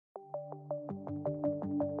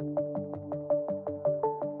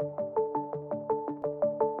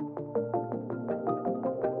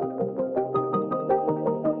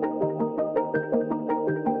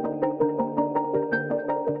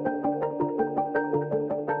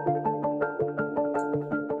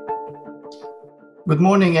Good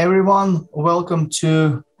morning, everyone. Welcome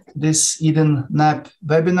to this Eden NAP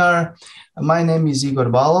webinar. My name is Igor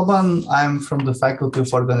Balaban. I'm from the Faculty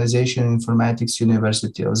of Organization and Informatics,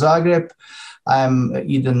 University of Zagreb. I'm an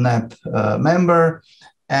Eden NAP member,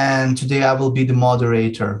 and today I will be the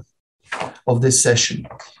moderator of this session.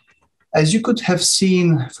 As you could have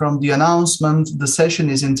seen from the announcement, the session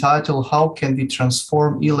is entitled, How Can We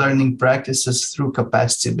Transform E-Learning Practices Through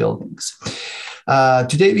Capacity Buildings?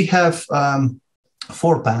 Today we have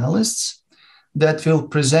four panelists that will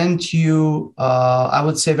present you, I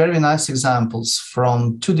would say, very nice examples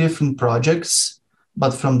from two different projects,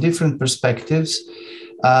 but from different perspectives,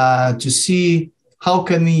 to see how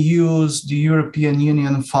can we use the European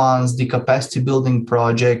Union funds, the capacity building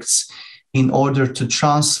projects, in order to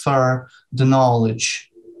transfer the knowledge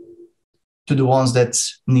to the ones that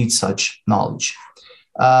need such knowledge.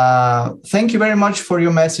 Thank you very much for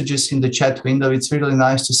your messages in the chat window. It's really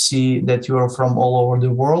nice to see that you are from all over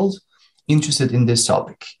the world interested in this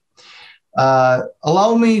topic.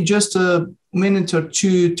 Allow me just a minute or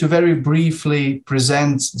two to very briefly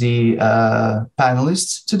present the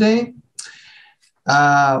panelists today.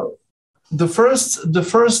 The first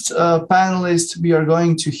panelist we are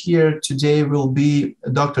going to hear today will be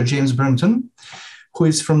Dr. James Brunton, who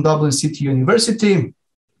is from Dublin City University.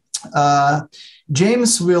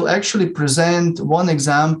 James will actually present one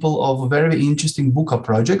example of a very interesting BUCA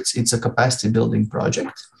project. It's a capacity building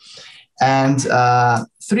project. And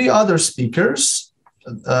three other speakers,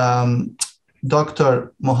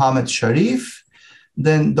 Dr. Mohammed Sharif,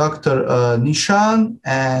 then Dr. Nishan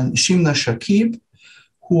and Shimna Shakib,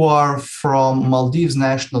 who are from Maldives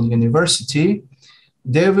National University.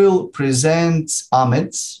 They will present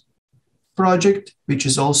Ahmed's project, which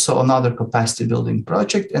is also another capacity building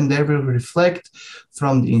project, and they will reflect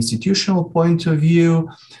from the institutional point of view,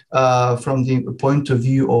 from the point of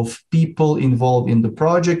view of people involved in the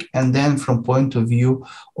project, and then from point of view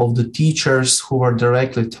of the teachers who are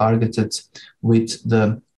directly targeted with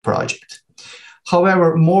the project.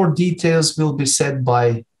 However, more details will be said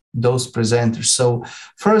by those presenters. So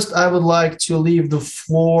first, I would like to give the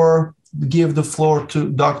floor to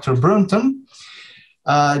Dr. Brunton.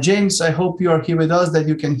 James, I hope you are here with us, that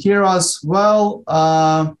you can hear us well.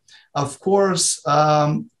 Of course,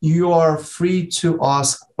 you are free to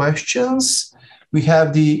ask questions. We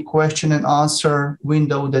have the question and answer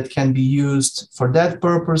window that can be used for that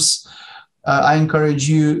purpose. I encourage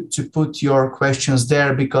you to put your questions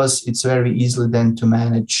there because it's very easy then to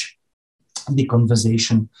manage the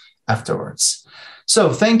conversation afterwards.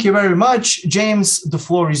 So thank you very much. James, the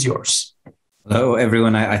floor is yours. Hello,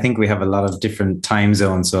 everyone. I think we have a lot of different time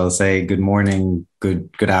zones, so I'll say good morning,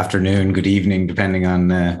 good afternoon, good evening, depending on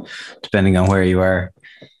where you are.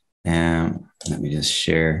 Let me just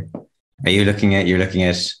share. You're looking at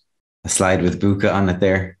a slide with BUCA on it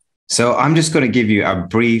there. So I'm just going to give you a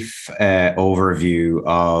brief overview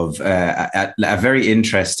of a very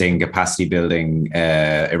interesting capacity building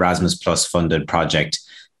Erasmus Plus funded project,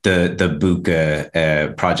 the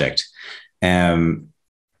BUCA project.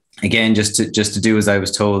 Again, just to do as I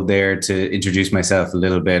was told there, to introduce myself a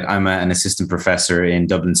little bit, I'm an assistant professor in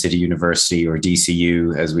Dublin City University, or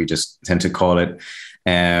DCU, as we just tend to call it.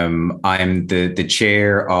 I'm the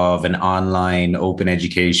chair of an online open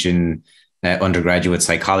education undergraduate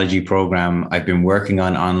psychology program. I've been working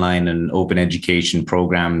on online and open education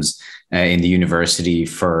programs in the university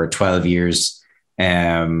for 12 years.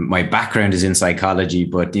 My background is in psychology,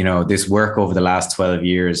 but this work over the last 12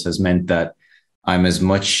 years has meant that I'm as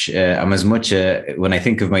much when I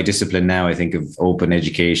think of my discipline now, I think of open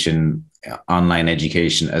education, online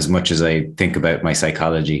education, as much as I think about my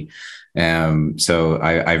psychology. So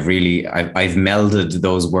I've melded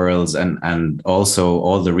those worlds, and also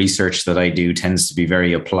all the research that I do tends to be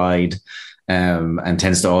very applied, and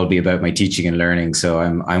tends to all be about my teaching and learning. So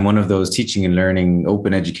I'm one of those teaching and learning,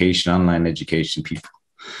 open education, online education people.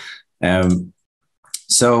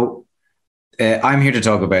 I'm here to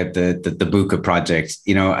talk about the BUCA project,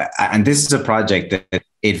 and this is a project that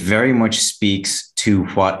it very much speaks to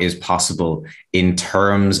what is possible in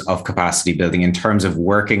terms of capacity building, in terms of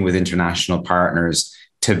working with international partners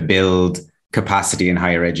to build capacity in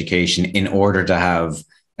higher education in order to have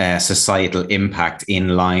societal impact in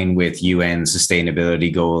line with UN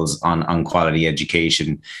sustainability goals on quality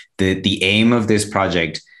education. The aim of this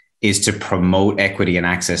project is to promote equity and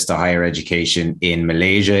access to higher education in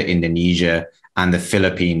Malaysia, Indonesia, and the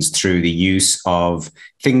Philippines through the use of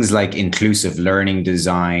things like inclusive learning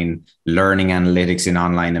design, learning analytics in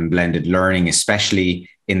online and blended learning, especially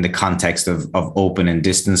in the context of open and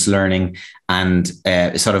distance learning. And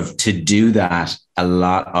sort of to do that, a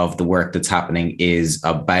lot of the work that's happening is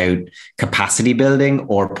about capacity building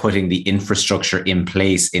or putting the infrastructure in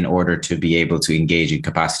place in order to be able to engage in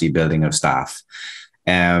capacity building of staff.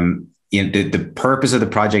 The purpose of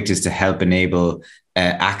the project is to help enable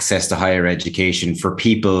access to higher education for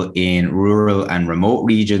people in rural and remote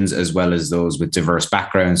regions, as well as those with diverse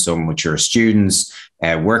backgrounds, so mature students,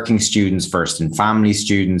 working students, first and family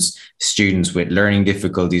students, students with learning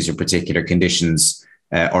difficulties or particular conditions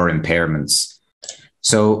or impairments.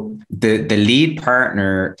 So the lead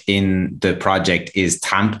partner in the project is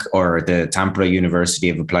TAMK, or the Tampere University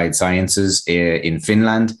of Applied Sciences in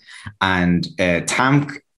Finland. And TAMK,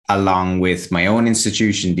 along with my own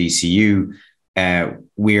institution, DCU,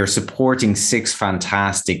 we are supporting 6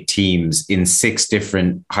 fantastic teams in 6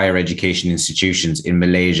 different higher education institutions in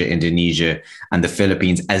Malaysia, Indonesia, and the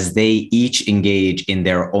Philippines, as they each engage in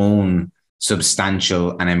their own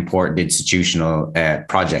substantial and important institutional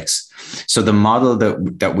projects. So the model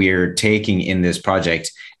that we're taking in this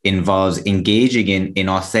project involves engaging in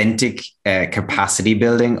authentic capacity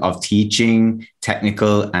building of teaching,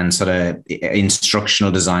 technical and sort of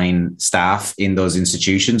instructional design staff in those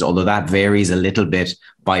institutions, although that varies a little bit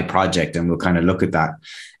by project, and we'll kind of look at that.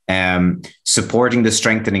 Supporting the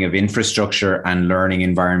strengthening of infrastructure and learning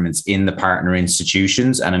environments in the partner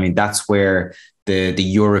institutions. And I mean, that's where the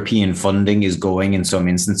European funding is going in some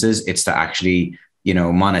instances. It's to actually,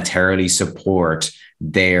 monetarily support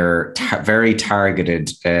their very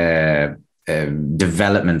targeted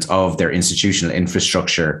development of their institutional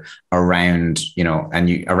infrastructure around,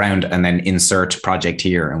 and then insert project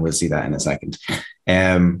here, and we'll see that in a second.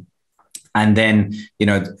 And then,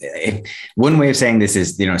 one way of saying this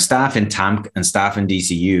is, staff in TAMK and staff in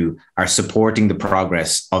DCU are supporting the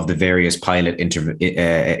progress of the various pilot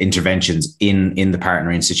interventions in the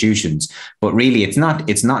partner institutions. But really, it's not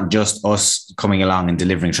just us coming along and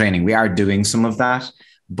delivering training. We are doing some of that,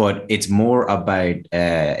 but it's more about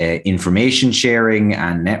information sharing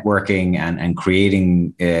and networking and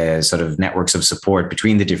creating sort of networks of support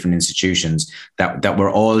between the different institutions that we're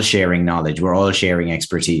all sharing knowledge, we're all sharing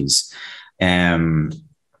expertise.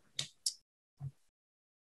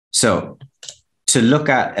 So to look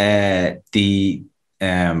at the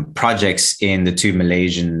projects in the 2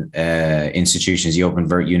 Malaysian institutions, the Open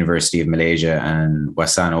University of Malaysia and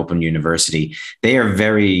Wasan Open University, they are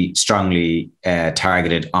very strongly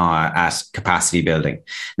targeted at capacity building.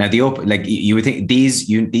 Now, you would think these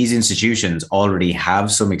institutions already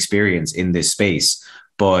have some experience in this space,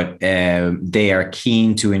 but they are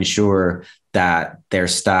keen to ensure that their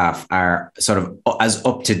staff are sort of as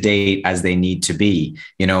up to date as they need to be.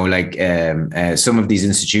 Some of these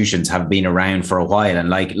institutions have been around for a while, and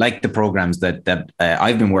like the programs that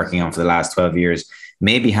I've been working on for the last 12 years,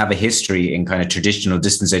 maybe have a history in kind of traditional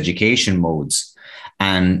distance education modes.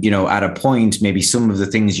 And, at a point, maybe some of the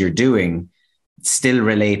things you're doing still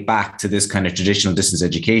relate back to this kind of traditional distance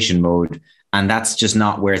education mode. And that's just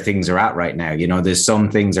not where things are at right now. There's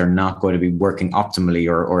some things are not going to be working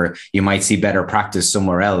optimally, or you might see better practice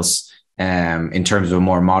somewhere else in terms of a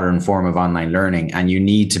more modern form of online learning. And you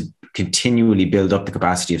need to continually build up the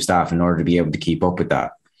capacity of staff in order to be able to keep up with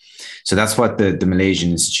that. So that's what the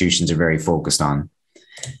Malaysian institutions are very focused on.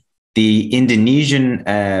 The Indonesian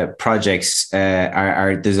projects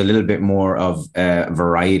there's a little bit more of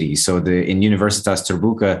variety. So in Universitas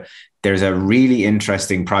Terbuka, there's a really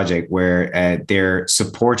interesting project where they're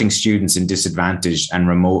supporting students in disadvantaged and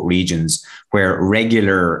remote regions where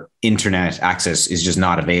regular internet access is just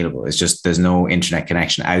not available. It's just, there's no internet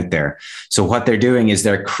connection out there. So what they're doing is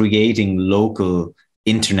they're creating local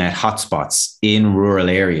internet hotspots in rural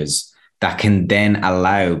areas that can then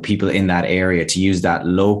allow people in that area to use that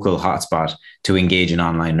local hotspot to engage in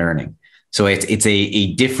online learning. So it's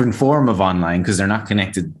a different form of online because they're not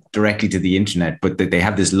connected directly to the internet, but they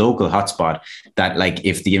have this local hotspot that, like,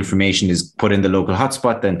 if the information is put in the local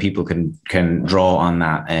hotspot, then people can draw on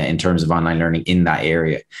that in terms of online learning in that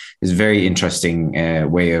area. It's a very interesting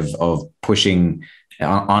way of pushing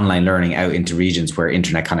online learning out into regions where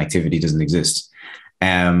internet connectivity doesn't exist.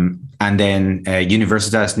 And then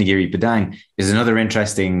Universitas Negeri Padang is another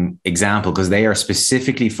interesting example because they are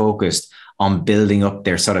specifically focused on building up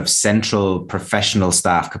their sort of central professional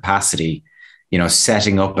staff capacity,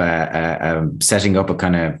 setting up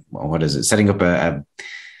a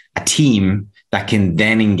team that can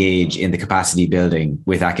then engage in the capacity building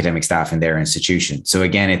with academic staff in their institution. So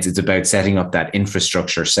again, it's about setting up that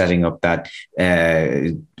infrastructure, setting up that,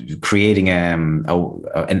 creating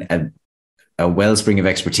a wellspring of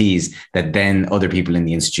expertise that then other people in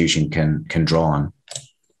the institution can draw on.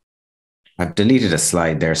 I've deleted a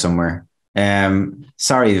slide there somewhere.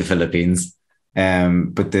 Sorry, the Philippines.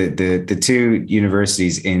 But the two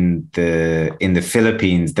universities in the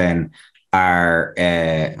Philippines then are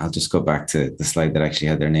I'll just go back to the slide that actually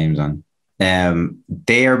had their names on.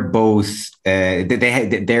 They are both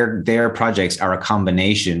their projects are a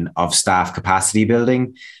combination of staff capacity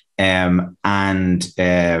building and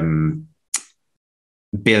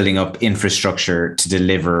building up infrastructure to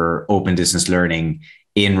deliver open distance learning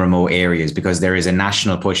in remote areas, because there is a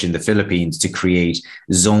national push in the Philippines to create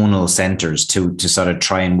zonal centers to sort of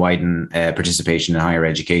try and widen participation in higher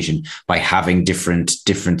education by having different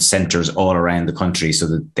centers all around the country, so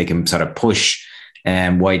that they can sort of push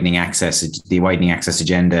the widening access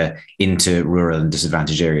agenda into rural and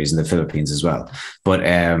disadvantaged areas in the Philippines as well. But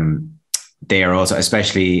they are also,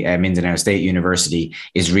 especially Mindanao State University,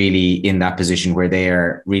 is really in that position where they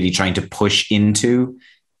are really trying to push into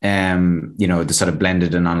the sort of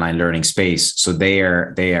blended and online learning space. So they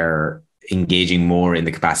are engaging more in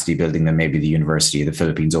the capacity building than maybe the University of the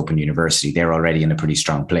Philippines Open University. They're already in a pretty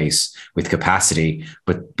strong place with capacity,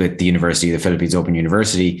 but the University of the Philippines Open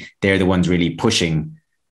University, they're the ones really pushing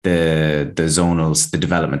the zonals, the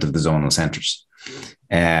development of the zonal centers.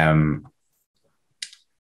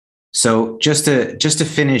 So just to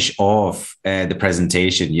finish off the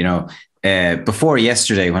presentation, before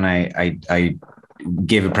yesterday when I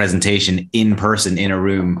gave a presentation in person in a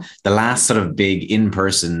room, the last sort of big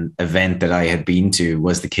in-person event that I had been to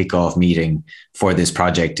was the kickoff meeting for this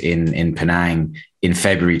project in Penang in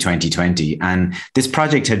February 2020. And this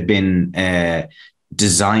project had been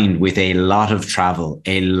designed with a lot of travel,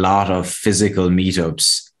 a lot of physical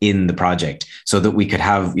meetups in the project, so that we could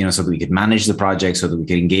have, so that we could manage the project, so that we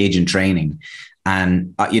could engage in training.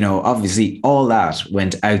 And, obviously all that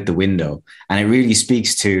went out the window. And it really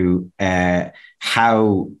speaks to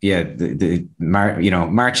how,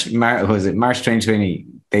 March 2020,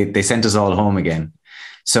 they sent us all home again.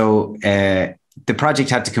 So the project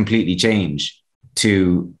had to completely change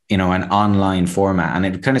to, an online format. And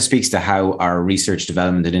it kind of speaks to how our research,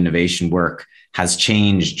 development and innovation work has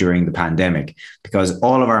changed during the pandemic, because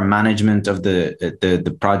all of our management of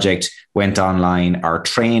the project went online. Our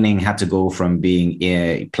training had to go from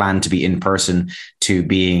being planned to be in person to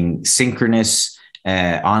being synchronous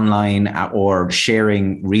online, or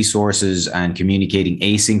sharing resources and communicating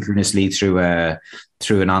asynchronously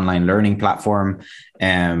through an online learning platform. We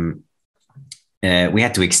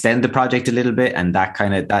had to extend the project a little bit, and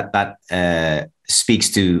that speaks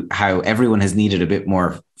to how everyone has needed a bit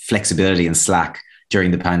more flexibility and slack during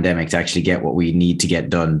the pandemic to actually get what we need to get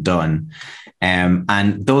done.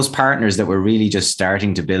 And those partners that were really just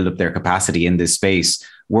starting to build up their capacity in this space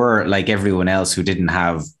were, like everyone else who didn't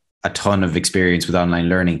have a ton of experience with online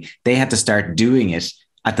learning, they had to start doing it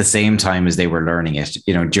at the same time as they were learning it,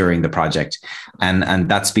 during the project. And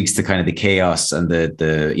that speaks to kind of the chaos and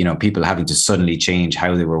the people having to suddenly change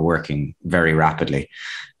how they were working very rapidly.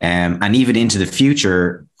 And even into the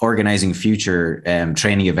future, organizing future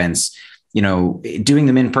training events, doing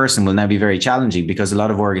them in person will now be very challenging, because a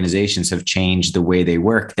lot of organizations have changed the way they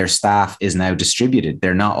work. Their staff is now distributed.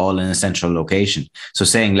 They're not all in a central location. So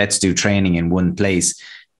saying, let's do training in one place,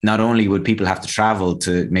 not only would people have to travel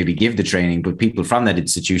to maybe give the training, but people from that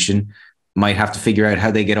institution might have to figure out how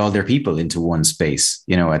they get all their people into one space,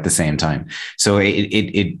 at the same time. So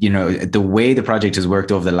the way the project has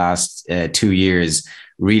worked over the last 2 years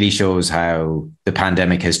really shows how the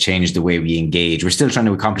pandemic has changed the way we engage. We're still trying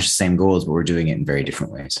to accomplish the same goals, but we're doing it in very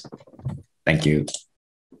different ways. Thank you.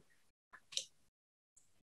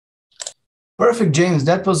 Perfect, James.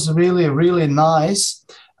 That was really, really nice.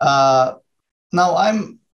 Now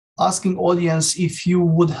I'm asking audience if you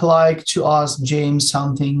would like to ask James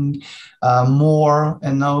something more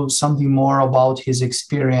and know something more about his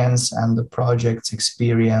experience and the project's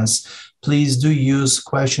experience. Please do use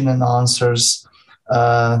question and answers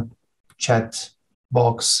chat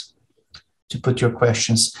box to put your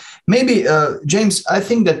questions. Maybe, James, I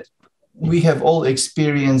think that we have all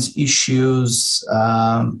experienced issues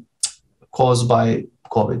caused by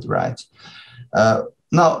COVID, right?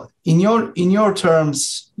 Now, in your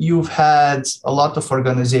terms, you've had a lot of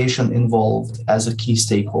organization involved as a key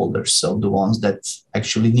stakeholder, so the ones that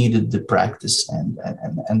actually needed the practice and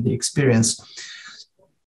the experience.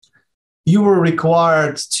 You were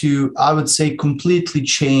required to, I would say, completely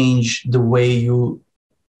change the way you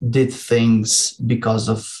did things because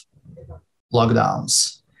of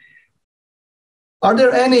lockdowns. Are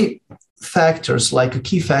there any factors, like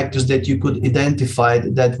key factors that you could identify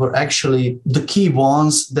that were actually the key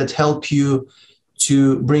ones that help you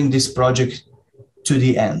to bring this project to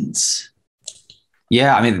the end?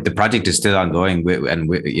 Yeah, I mean, the project is still ongoing, and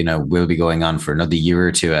will be going on for another year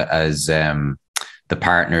or two as the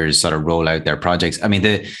partners sort of roll out their projects. I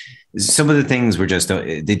mean, some of the things were just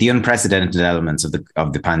the unprecedented elements of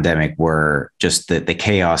the pandemic were just the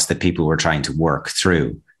chaos that people were trying to work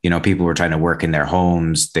through. People were trying to work in their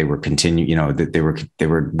homes. They were they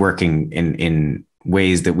were working in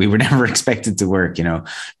ways that we were never expected to work.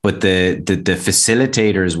 But the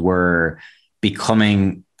facilitators were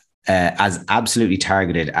becoming as absolutely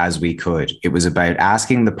targeted as we could. It was about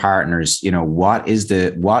asking the partners, what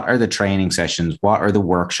are the training sessions? What are the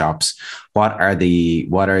workshops? What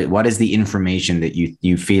is the information that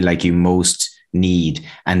you feel like you most need?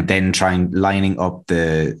 And then lining up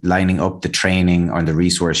the training or the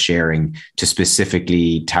resource sharing to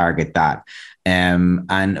specifically target that.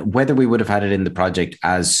 And whether we would have had it in the project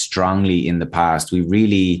as strongly in the past, we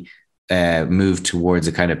really moved towards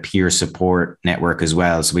a kind of peer support network as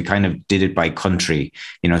well. So we kind of did it by country,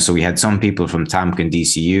 so we had some people from TAMC and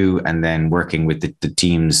DCU, and then working with the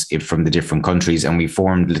teams from the different countries, and we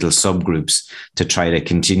formed little subgroups to try to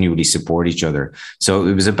continually support each other. So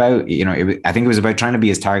it was about, I think it was about trying to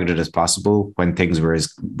be as targeted as possible when things were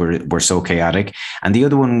so chaotic. And the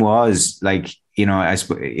other one was like,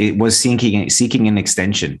 it was seeking an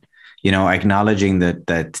extension. Acknowledging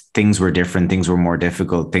that things were different, things were more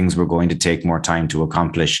difficult, things were going to take more time to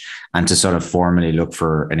accomplish, and to sort of formally look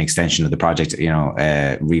for an extension of the project,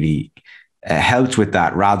 really helped with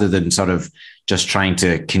that, rather than sort of just trying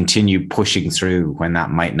to continue pushing through when that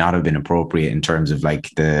might not have been appropriate in terms of like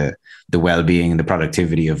the well-being and the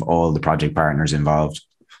productivity of all the project partners involved.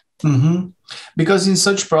 Mm-hmm. Because in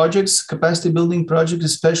such projects, capacity building projects,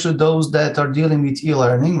 especially those that are dealing with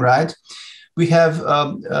e-learning, right? We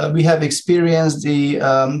have experienced the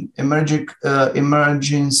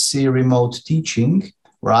emergency remote teaching,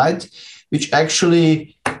 right? Which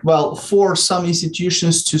actually, force some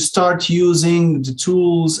institutions to start using the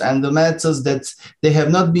tools and the methods that they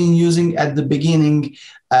have not been using at the beginning,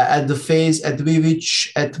 at the phase at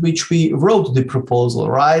which we wrote the proposal,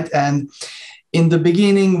 right? And in the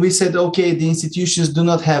beginning, we said, okay, the institutions do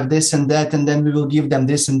not have this and that, and then we will give them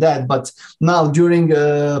this and that. But now, during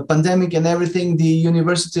pandemic and everything, the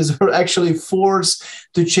universities were actually forced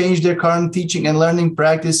to change their current teaching and learning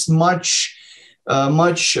practice much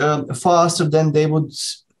faster than they would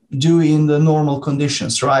do in the normal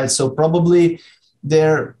conditions, right? So probably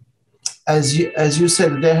there, as you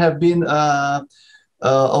said, there have been a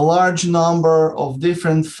large number of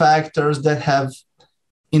different factors that have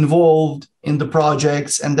involved in the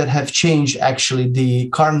projects and that have changed actually the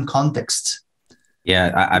current context.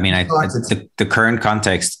 Yeah, I mean, the current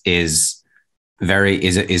context is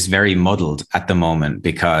very muddled at the moment,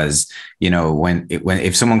 because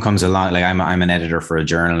if someone comes along, like I'm an editor for a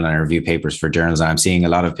journal and I review papers for journals, and I'm seeing a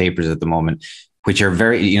lot of papers at the moment which are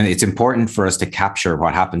very, it's important for us to capture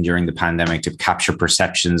what happened during the pandemic, to capture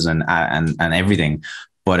perceptions and everything.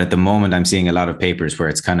 But at the moment, I'm seeing a lot of papers where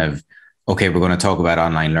it's kind of, okay, we're going to talk about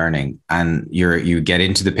online learning, and you get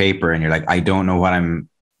into the paper and you're like, I don't know what I'm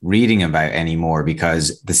reading about anymore,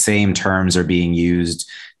 because the same terms are being used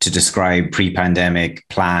to describe pre-pandemic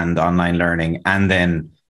planned online learning and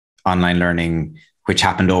then online learning, which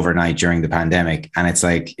happened overnight during the pandemic. And it's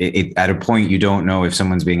like, at a point, you don't know if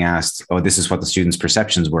someone's being asked, oh, this is what the students'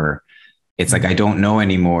 perceptions were. It's like, I don't know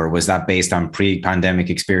anymore. Was that based on pre-pandemic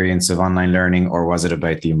experience of online learning, or was it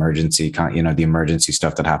about the emergency, the emergency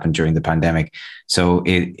stuff that happened during the pandemic? So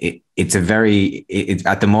it's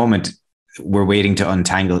at the moment, we're waiting to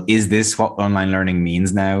untangle, is this what online learning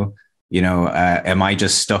means now? Am I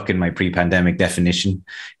just stuck in my pre-pandemic definition,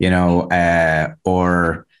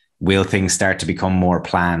 or will things start to become more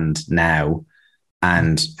planned now?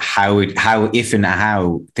 And how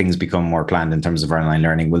things become more planned in terms of online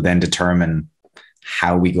learning will then determine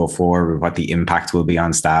how we go forward, what the impact will be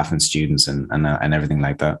on staff and students and everything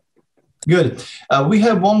like that. Good. We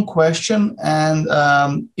have one question, and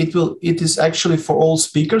it is actually for all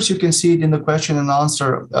speakers. You can see it in the question and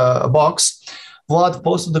answer box. Vlad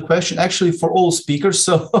posted the question actually for all speakers,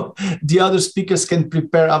 so the other speakers can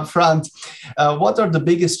prepare up front. What are the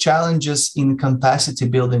biggest challenges in capacity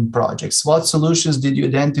building projects? What solutions did you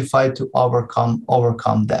identify to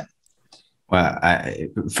overcome them? Well,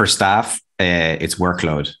 for staff, it's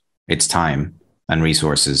workload, it's time and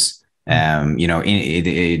resources.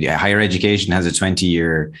 Higher education has a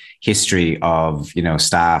 20-year history of,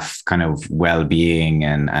 staff kind of well-being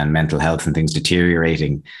and mental health and things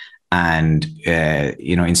deteriorating. And,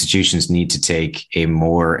 institutions need to take a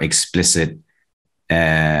more explicit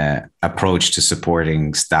approach to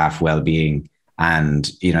supporting staff well-being. And,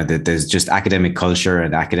 there's just academic culture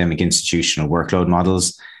and academic institutional workload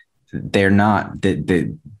models they're not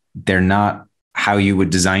how you would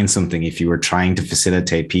design something if you were trying to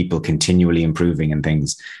facilitate people continually improving in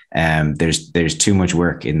things. There's too much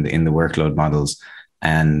work in the workload models,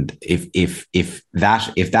 and if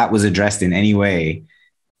that was addressed in any way,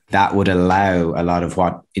 that would allow a lot of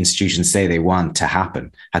what institutions say they want to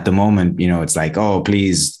happen. At the moment, it's like, oh,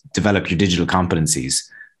 please develop your digital competencies.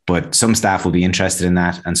 But some staff will be interested in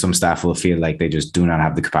that, and some staff will feel like they just do not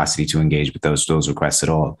have the capacity to engage with those requests at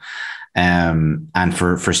all. And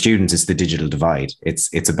for students, it's the digital divide.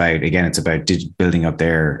 It's about building up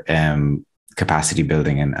their capacity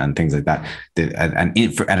building and things like that.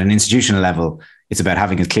 At an institutional level, it's about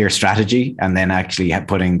having a clear strategy and then actually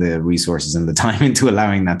putting the resources and the time into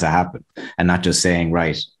allowing that to happen, and not just saying,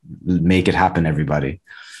 right, make it happen, everybody.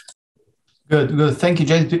 Good. Thank you,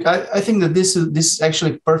 James. I think that this is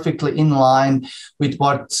actually perfectly in line with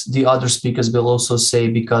what the other speakers will also say,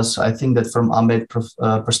 because I think that from Ahmed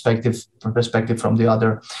perspective from the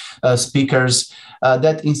other speakers,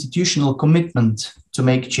 that institutional commitment to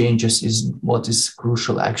make changes is what is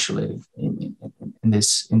crucial actually in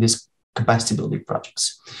this capacity building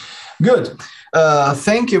projects. Good.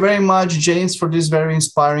 Thank you very much, James, for this very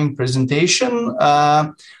inspiring presentation.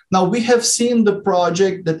 Now, we have seen the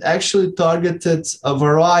project that actually targeted a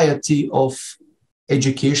variety of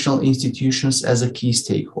educational institutions as a key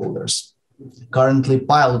stakeholders, currently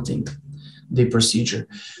piloting the procedure.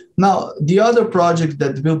 Now, the other project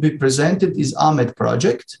that will be presented is Ahmed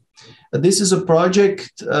project. This is a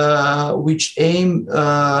project which aim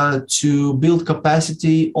to build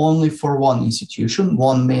capacity only for one institution,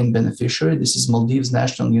 one main beneficiary. This is Maldives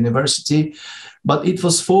National University, but it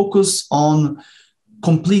was focused on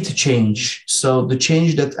complete change. So the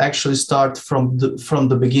change that actually starts from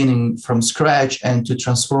the beginning, from scratch, and to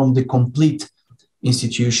transform the complete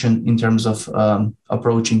institution in terms of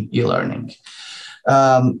approaching e-learning.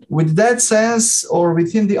 With that sense, or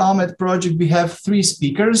within the Ahmed project, we have 3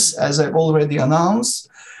 speakers, as I've already announced,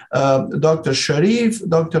 Dr. Sharif,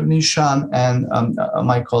 Dr. Nishan, and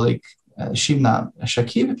my colleague Shimna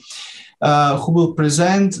Shakib, who will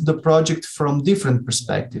present the project from different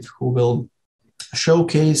perspectives, who will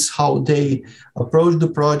showcase how they approach the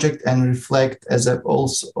project and reflect, as I've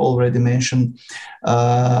also already mentioned,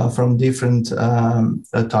 from different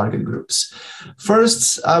target groups.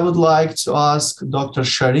 First, I would like to ask Dr.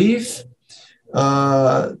 Sharif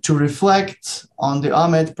to reflect on the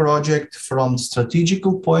Ahmed project from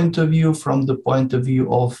strategical point of view, from the point of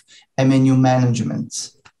view of MNU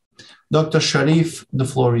management. Dr. Sharif, the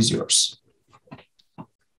floor is yours.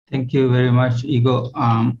 Thank you very much, Igor.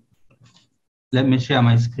 Let me share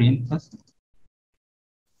my screen first.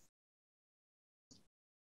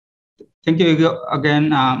 Thank you again.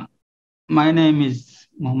 My name is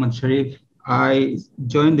Mohammad Sharif. I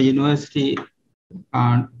joined the university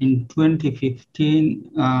in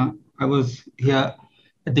 2015. I was here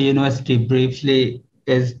at the university briefly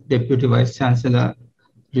as Deputy Vice Chancellor,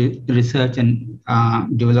 Research and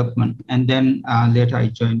Development. And then later I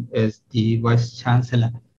joined as the Vice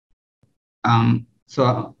Chancellor.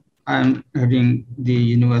 So I'm heading the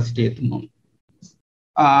university at the moment.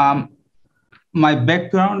 My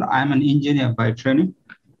background, I'm an engineer by training.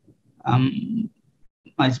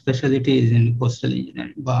 My specialty is in coastal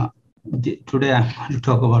engineering, but today I'm going to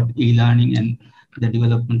talk about e-learning and the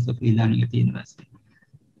developments of e-learning at the university.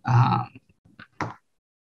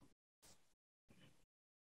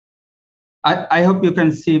 I hope you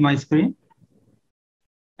can see my screen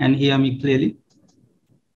and hear me clearly.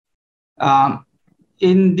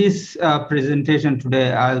 In this presentation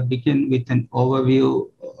today, I'll begin with an overview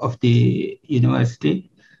of the university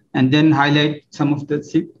and then highlight some of the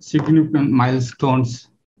significant milestones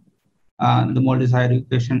the Maldives higher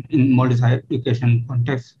education in Maldives higher education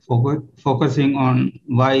context, focusing on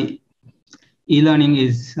why e-learning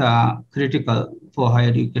is critical for higher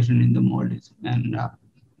education in the Maldives,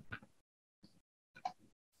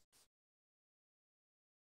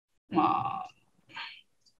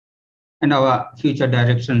 and our future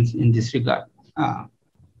directions in this regard,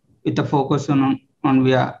 with a focus on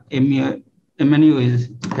where MNU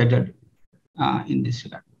is headed in this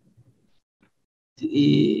regard.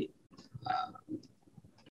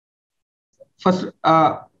 First,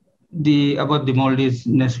 about the Maldives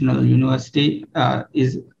National University,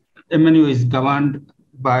 MNU is governed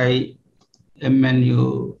by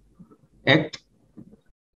MNU Act.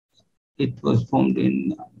 It was formed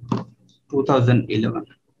in 2011.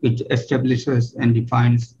 Which establishes and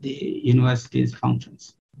defines the university's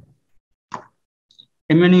functions.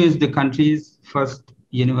 MNU is the country's first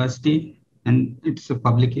university, and it's a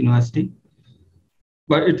public university.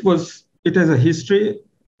 But it has a history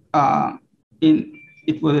in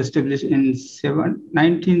it was established in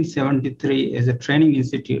 1973 as a training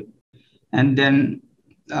institute. And then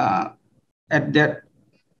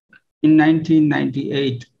in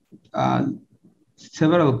 1998,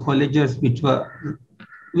 several colleges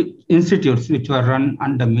institutes which were run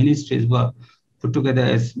under ministries were put together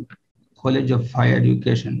as College of Higher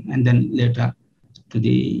Education, and then later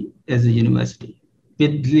as a university.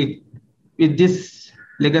 With this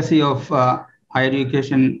legacy of higher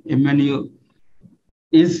education, MNU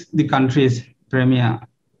is the country's premier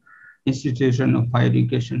institution of higher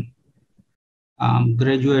education,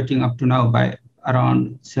 graduating up to now by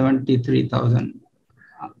around 73,000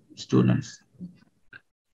 students.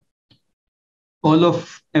 All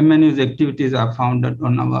of MNU's activities are founded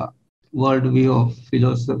on our worldview of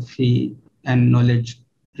philosophy and knowledge,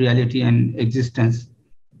 reality and existence,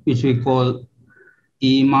 which we call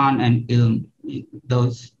Iman and Ilm.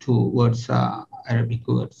 Those two words are Arabic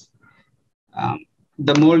words.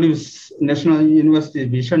 The Maldives National University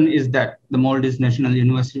vision is that the Maldives National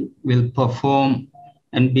University will perform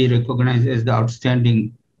and be recognized as the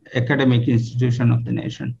outstanding academic institution of the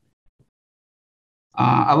nation.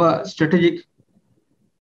 Our strategic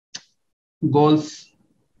goals,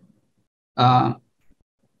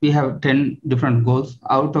 we have 10 different goals.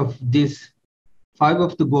 Out of these, 5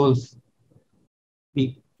 of the goals,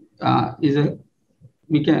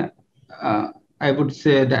 I would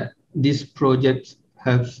say that this project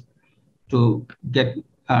helps to get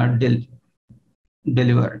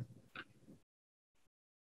delivered.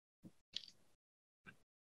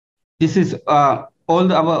 This is our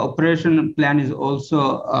operation plan is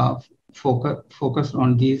also focused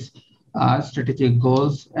on these strategic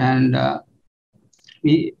goals, and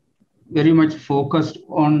we very much focused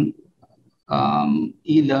on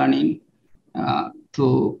e-learning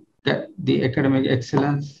to get the academic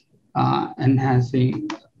excellence, enhancing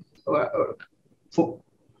to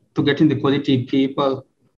getting the quality people,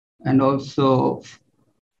 and also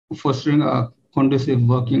fostering a conducive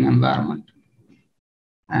working environment,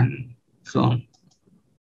 and so on.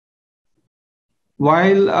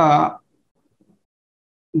 While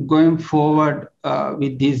going forward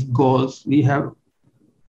with these goals, we have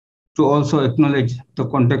to also acknowledge the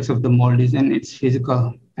context of the Maldives and its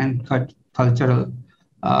physical and cultural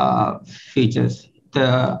features.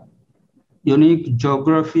 The unique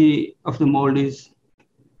geography of the Maldives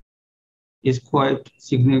is quite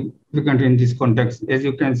significant in this context. As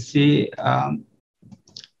you can see, our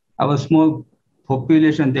small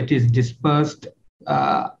population that is dispersed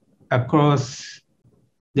across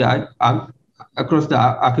the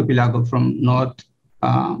archipelago from north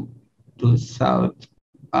to south.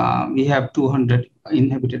 We have 200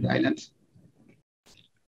 inhabited islands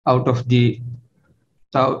out of the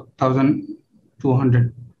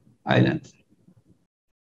 1,200 islands.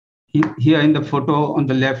 Here in the photo on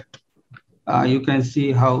the left, you can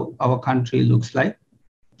see how our country looks like.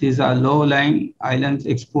 These are low-lying islands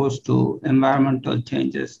exposed to environmental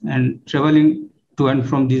changes, and traveling to and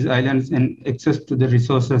from these islands and access to the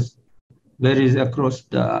resources varies across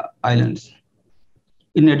the islands.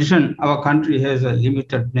 In addition, our country has a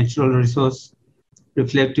limited natural resource,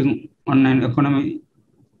 reflecting on an economy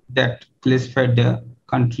that classified the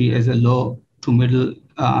country as a low to middle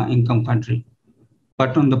income country.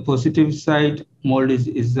 But on the positive side, Maldives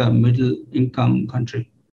is a middle income country.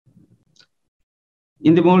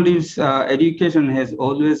 In the Maldives, education has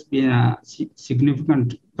always been a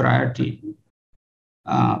significant priority,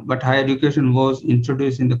 but higher education was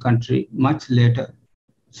introduced in the country much later.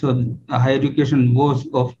 So higher education was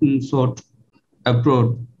often sought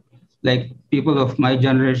abroad. Like people of my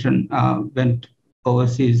generation went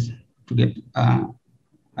overseas to get higher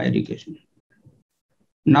education.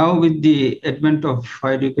 Now with the advent of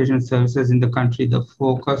higher education services in the country, the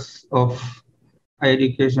focus of higher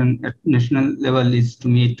education at national level is to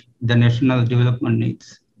meet the national development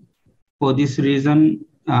needs. For this reason,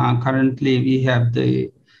 currently we have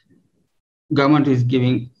the government is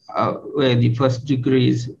giving away the first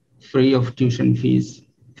degrees free of tuition fees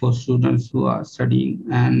for students who are studying,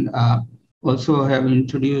 and also have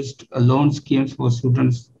introduced loan schemes for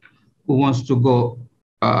students who wants to go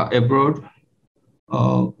abroad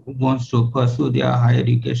or who wants to pursue their higher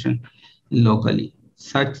education locally.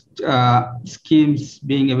 Such schemes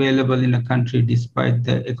being available in a country despite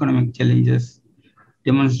the economic challenges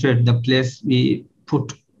demonstrate the place we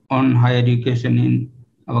put on higher education in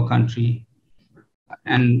our country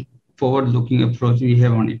and forward-looking approach we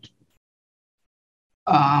have on it.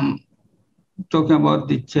 Talking about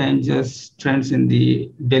the trends in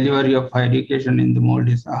the delivery of higher education in the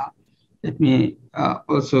Maldives, let me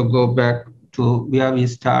also go back to where we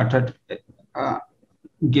started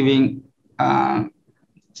giving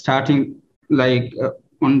starting like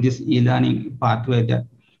on this e-learning pathway that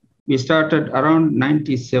we started around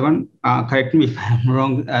 97. Correct me if I'm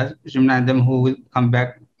wrong, Shimnandam, who will come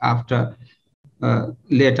back after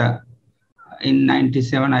later. In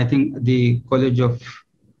 97, I think the College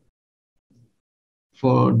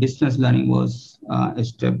for Distance Learning was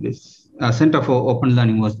established. Center for Open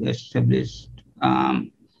Learning was established.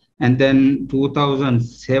 And then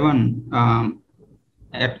 2007,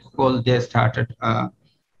 at Call, they started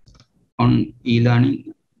on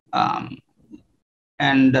e-learning.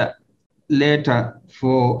 And later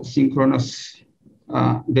for synchronous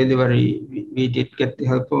delivery, we did get the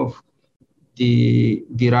help of the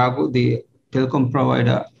Rago, the telecom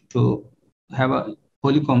provider, to have a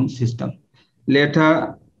Polycom system.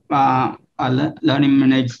 Later, a learning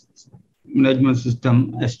management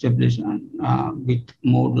system established with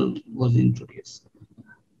Moodle was introduced.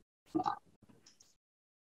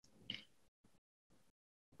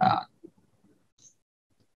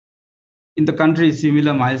 In the country,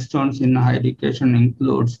 similar milestones in higher education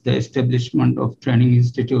includes the establishment of training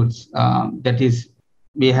institutes. That is,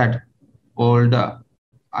 we had old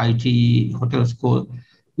IT hotel school,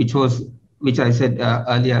 which I said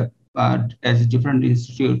earlier, as different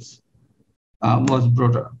institutes was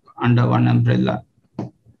brought under one umbrella.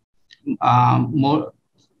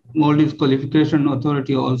 Maldives Qualification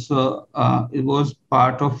Authority also, it was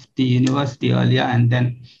part of the university earlier and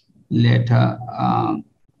then later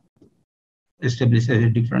established as a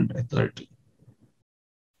different authority.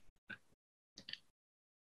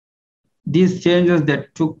 These changes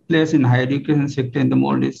that took place in higher education sector in the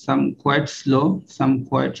Maldives, some quite slow, some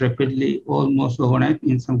quite rapidly, almost overnight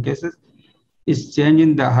in some cases, is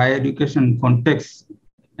changing the higher education context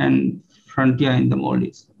and frontier in the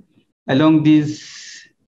Maldives. Along these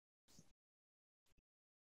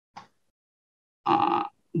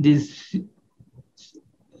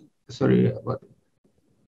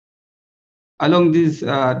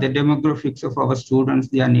the demographics of our students,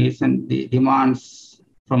 their needs and the demands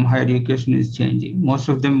from higher education is changing. Most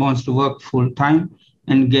of them wants to work full time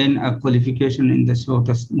and gain a qualification in the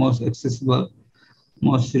shortest, most accessible,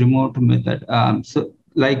 most remote method. So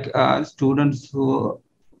like students who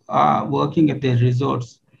are working at the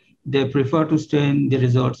resorts, they prefer to stay in the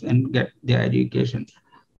resorts and get their education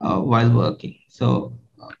while working. So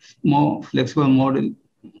more flexible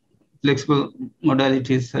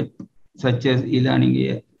modalities such as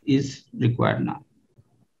e-learning is required now.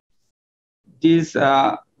 These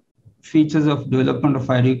features of development of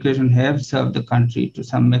higher education have served the country to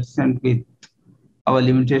some extent, with our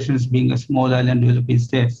limitations being a small island developing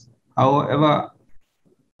states. However,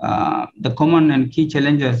 the common and key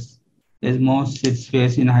challenges as most states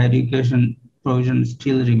face in higher education provision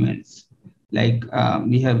still remains. Like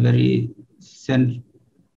we have very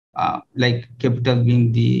like capital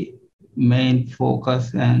being the main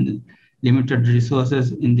focus and limited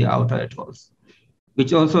resources in the outer atolls,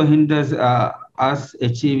 which also hinders us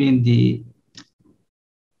achieving the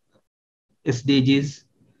SDGs,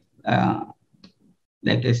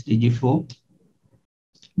 like SDG 4.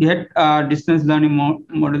 We had distance learning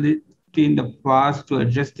modality in the past to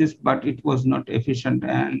address this, but it was not efficient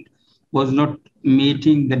and was not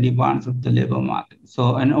meeting the demands of the labor market.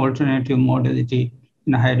 So an alternative modality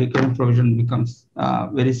in higher education provision becomes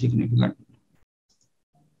very significant.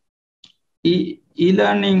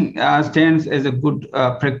 E-learning stands as a good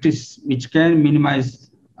practice which can minimize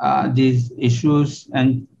these issues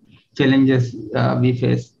and challenges we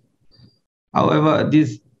face. However,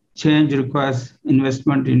 this change requires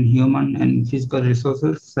investment in human and physical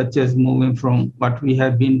resources, such as moving from what we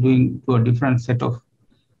have been doing to a different set of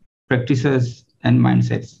practices and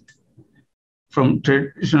mindsets. From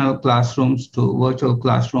traditional classrooms to virtual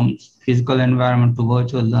classrooms, physical environment to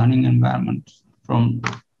virtual learning environments, from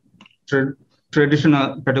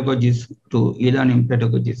traditional pedagogies to e-learning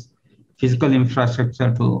pedagogies, physical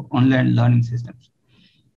infrastructure to online learning systems.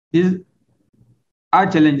 These are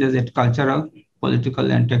challenges at cultural,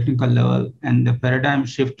 political, and technical level, and the paradigm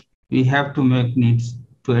shift we have to make needs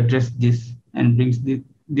to address this and brings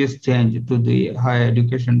this change to the higher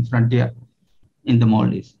education frontier in the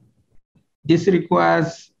Maldives. This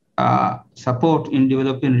requires support in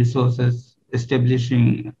developing resources,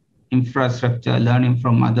 establishing infrastructure, learning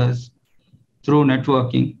from others through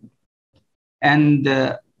networking. And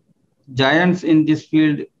the giants in this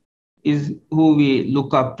field is who we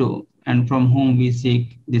look up to and from whom we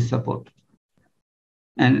seek this support.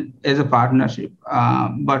 And as a partnership,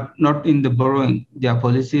 but not in the borrowing their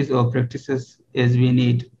policies or practices, as we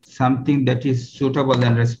need something that is suitable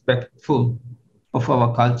and respectful of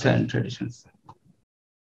our culture and traditions.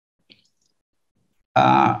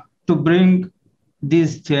 To bring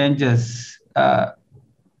these changes,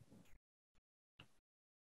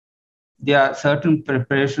 there are certain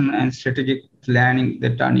preparation and strategic planning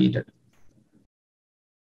that are needed.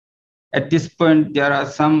 At this point, there are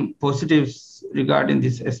some positives regarding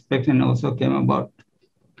this aspect and also came about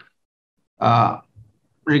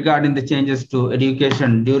regarding the changes to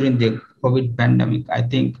education during the COVID pandemic. I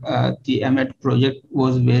think the MET project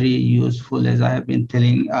was very useful, as I have been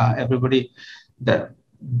telling everybody, that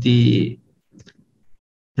the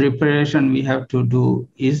preparation we have to do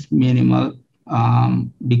is minimal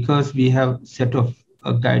because we have set of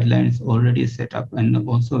guidelines already set up, and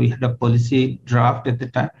also we had a policy draft at the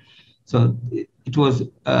time. So it was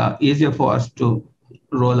easier for us to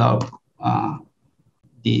roll out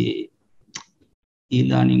the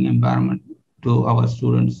e-learning environment to our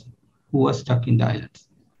students who were stuck in the islands.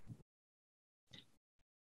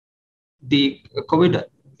 The COVID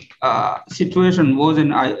situation was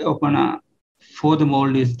an eye-opener for the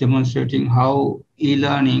Maldives, demonstrating how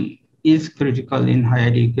e-learning is critical in higher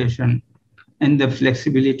education and the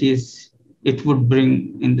flexibilities it would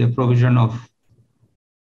bring in the provision of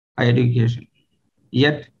higher education.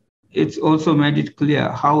 Yet, it's also made it clear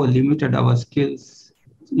how limited our skills,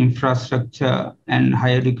 infrastructure, and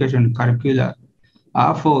higher education curricula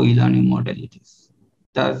are for e-learning modalities.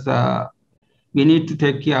 Thus, we need to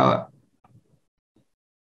take care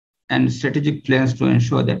and strategic plans to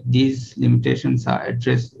ensure that these limitations are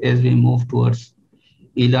addressed as we move towards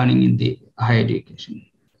e-learning in the higher education.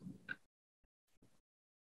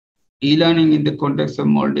 E-learning in the context of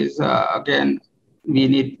Maldives, again, we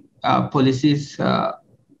need policies,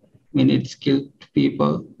 we need skilled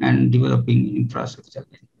people and developing infrastructure.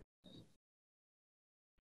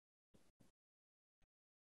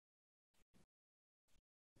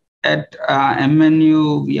 At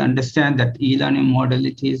MNU, we understand that e-learning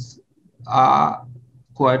modalities are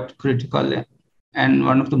quite critical and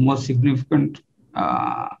one of the most significant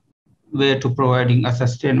way to providing a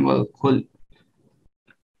sustainable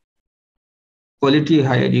quality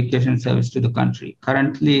higher education service to the country.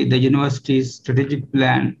 Currently, the university's strategic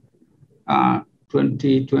plan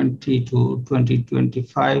 2020 to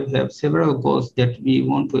 2025 have several goals that we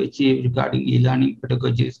want to achieve regarding e-learning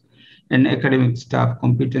pedagogies and academic staff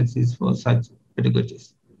competencies for such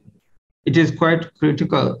pedagogies. It is quite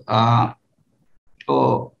critical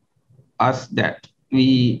for us that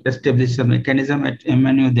we establish a mechanism at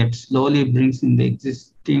MNU that slowly brings in the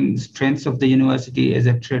existing strengths of the university as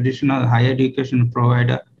a traditional higher education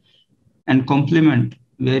provider and complement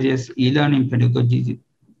various e-learning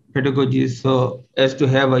pedagogies so as to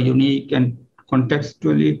have a unique and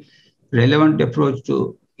contextually relevant approach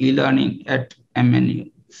to e-learning at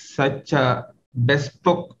MNU. Such a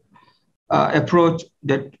bespoke approach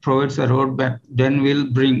that provides a roadmap then will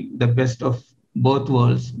bring the best of both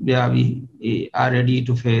worlds, where we are ready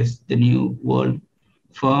to face the new world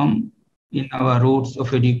firm in our roots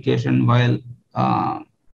of education while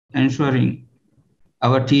ensuring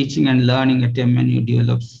our teaching and learning at MNU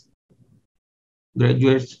develops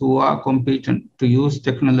graduates who are competent to use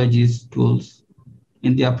technologies tools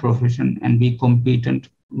in their profession and be competent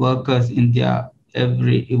workers in their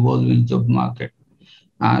every evolving job market.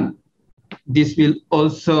 And this will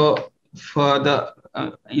also further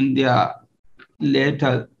in their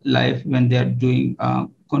later life when they are doing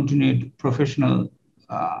continued professional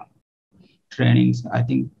trainings. I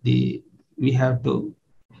think we have to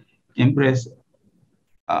embrace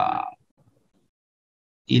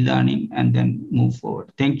e-learning and then move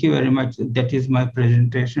forward. Thank you very much. That is my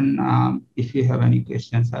presentation. If you have any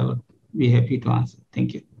questions, I would be happy to answer.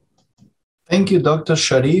 Thank you. Thank you, Dr.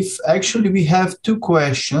 Sharif. Actually, we have two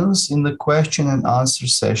questions in the question and answer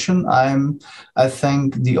session. I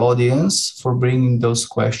thank the audience for bringing those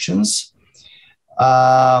questions.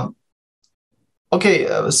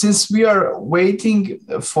 Since we are waiting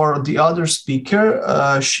for the other speaker,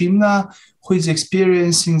 Shimna, who is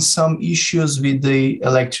experiencing some issues with the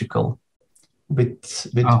electrical, with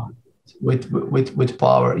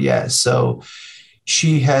power. Yeah, so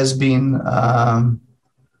she has been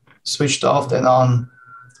switched off and on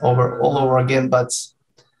all over again, but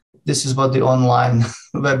this is what the online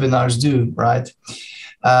webinars do, right?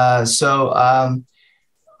 I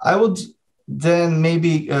would then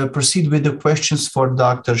maybe proceed with the questions for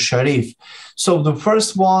Dr. Sharif. So the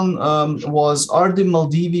first one was, are the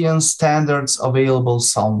Maldivian standards available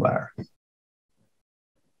somewhere?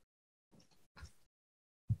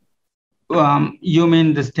 You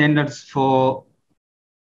mean the standards for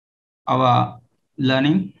our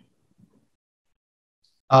learning?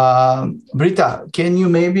 Britta, can you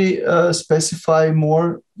maybe specify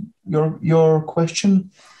more your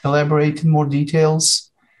question, elaborate in more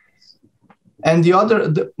details? And the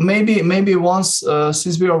other, maybe once,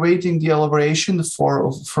 since we are waiting the elaboration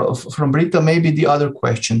from Brita, maybe the other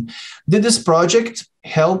question: did this project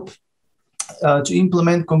help to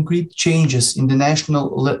implement concrete changes in the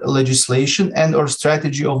national legislation and/or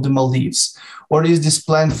strategy of the Maldives, or is this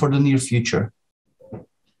planned for the near future?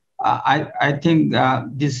 I think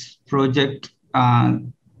this project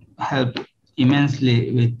helped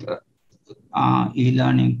immensely with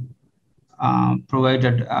e-learning,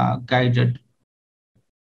 provided guided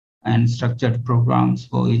and structured programs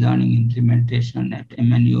for e-learning implementation at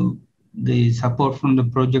MNU. The support from the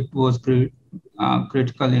project was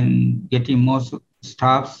critical in getting more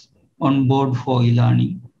staffs on board for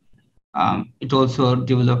e-learning. It also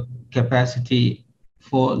developed capacity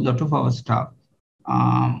for a lot of our staff.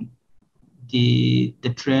 The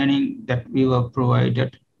training that we were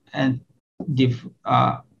provided and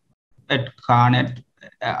at Carnet,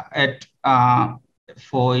 at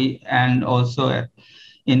FOI, and also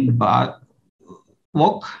in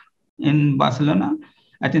WOC in Barcelona,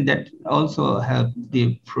 I think that also helped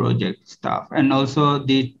the project staff, and also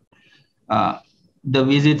the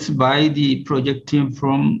visits by the project team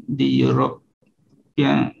from the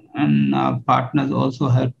European and partners also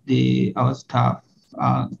helped our staff.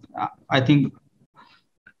 I think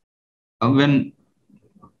when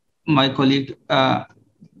my colleague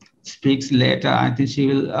speaks later, I think she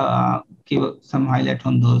will give some highlight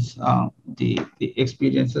on those the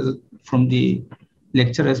experiences from the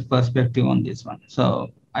lecturer's perspective on this one.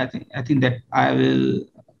 So I think that I will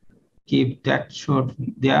keep that short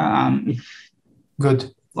there.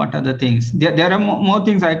 Good. What are the things? There are more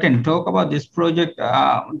things I can talk about this project.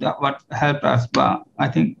 What helped us, but I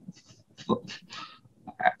think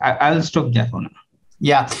I'll stop there for now.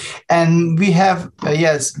 Yeah, and we have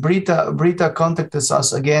yes, Brita contacted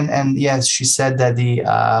us again, and yes, she said that the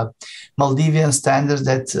Maldivian standards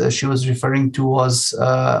that she was referring to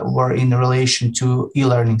were in relation to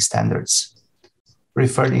e-learning standards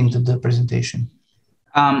referred into the presentation.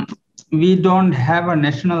 We don't have a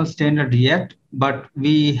national standard yet, but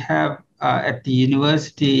we have at the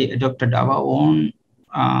university adopted our own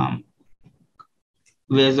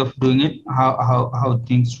ways of doing it, how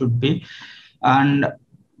things should be. And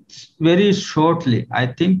very shortly, I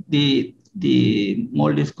think the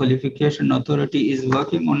Maldives Qualification Authority is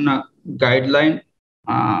working on a guideline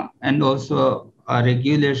and also a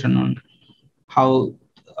regulation on how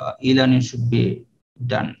e-learning should be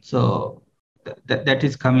done. So that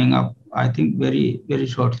is coming up, I think, very, very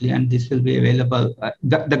shortly, and this will be available.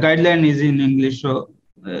 The guideline is in English, so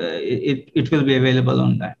it will be available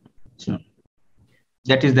online soon.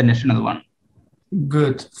 That is the national one.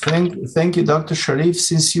 Good. Thank you, Dr. Sharif.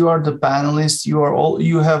 Since you are the panelist,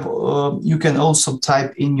 you can also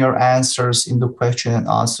type in your answers in the question and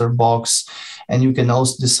answer box, and you can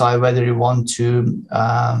also decide whether you want to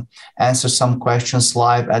answer some questions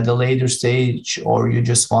live at the later stage, or you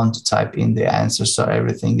just want to type in the answer, so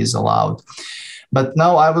everything is allowed. But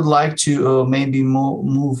now I would like to maybe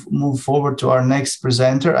move forward to our next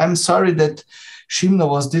presenter. I'm sorry that Shimna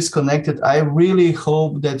was disconnected. I really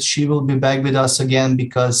hope that she will be back with us again,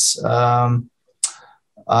 because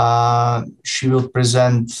she will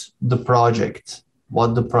present the project,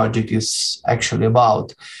 what the project is actually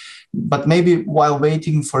about. But maybe while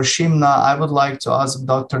waiting for Shimna, I would like to ask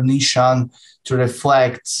Dr. Nishan to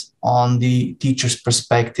reflect on the teacher's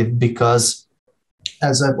perspective, because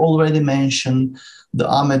as I've already mentioned, the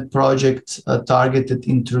AMED project targeted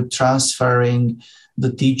into transferring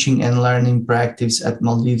the teaching and learning practice at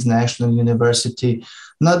Maldives National University,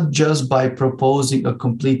 not just by proposing a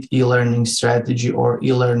complete e-learning strategy or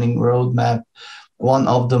e-learning roadmap. One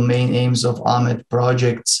of the main aims of AMED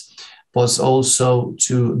projects was also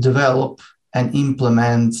to develop and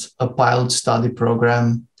implement a pilot study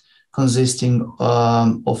program consisting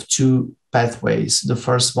of two pathways. The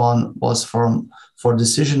first one was for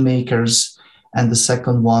decision makers, and the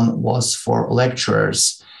second one was for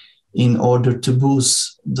lecturers, in order to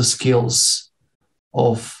boost the skills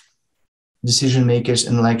of decision makers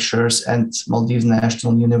and lecturers at Maldives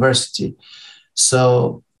National University.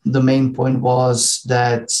 So the main point was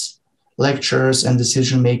that lecturers and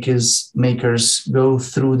decision makers go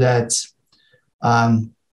through that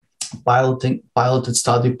piloted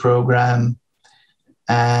study program,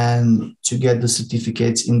 and to get the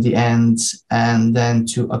certificates in the end, and then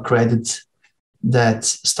to accredit that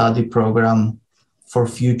study program for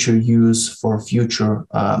future use for future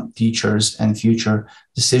teachers and future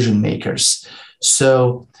decision makers.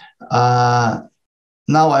 So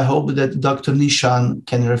now I hope that Dr. Nishan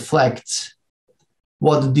can reflect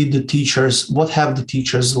what have the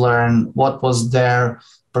teachers learned, what was their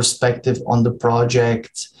perspective on the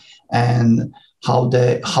project, and how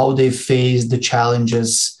they face the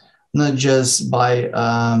challenges, not just by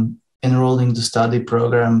enrolling the study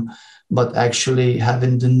program, but actually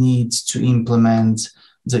having the need to implement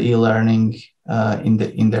the e-learning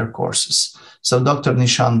in their courses. So Dr.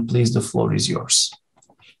 Nishan, please, the floor is yours.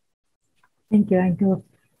 Thank you, Igor.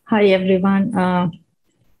 Hi, everyone.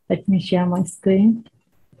 Let me share my screen.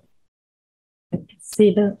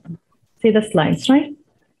 See the slides, right?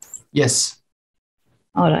 Yes.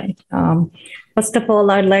 All right. First of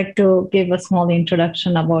all, I'd like to give a small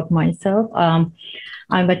introduction about myself.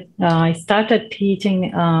 I started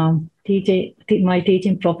teaching my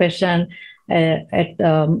teaching profession at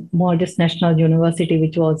Maldives National University,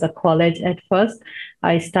 which was a college at first.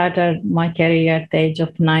 I started my career at the age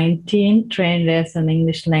of 19, trained as an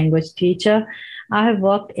English language teacher. I have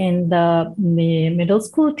worked in the middle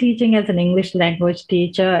school teaching as an English language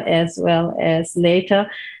teacher, as well as later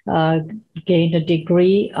gained a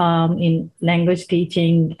degree in language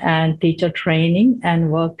teaching and teacher training,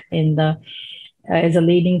 and worked in as a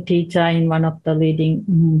leading teacher in one of the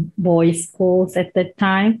leading boys' schools at that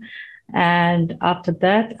time. And after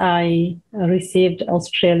that, I received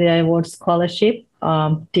Australia Award Scholarship,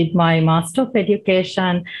 did my Master of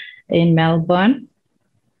Education in Melbourne,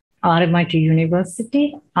 RMIT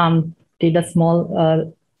University, did a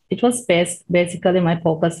small, it was basically my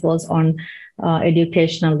focus was on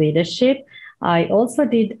educational leadership. I also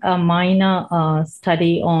did a minor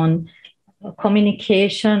study on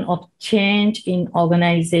communication of change in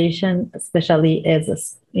organization, especially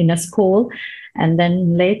in a school. And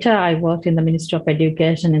then later I worked in the Ministry of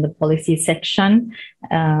Education in the policy section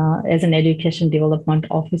as an education development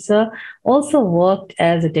officer. Also worked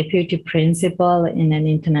as a deputy principal in an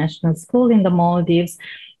international school in the Maldives.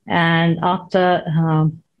 And after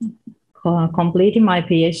completing my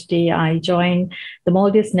PhD, I joined the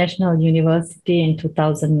Maldives National University in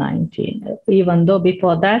 2019. Even though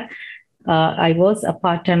before that, I was a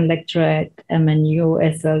part-time lecturer at MNU,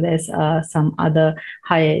 as well as some other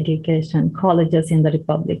higher education colleges in the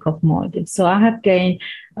Republic of Maldives. So I have gained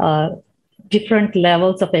different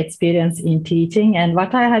levels of experience in teaching. And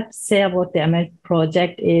what I have to say about the AMET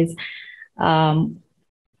project is when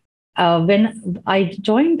I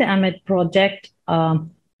joined the AMET project,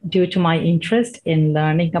 due to my interest in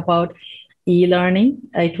learning about e-learning,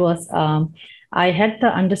 it was I had the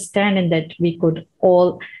understanding that we could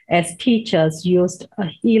all, as teachers, use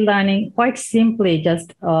e-learning quite simply,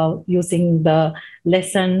 just using the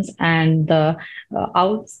lessons and the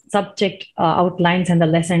subject outlines and the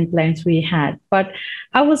lesson plans we had. But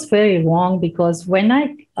I was very wrong, because when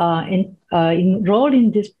I enrolled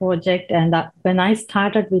in this project and when I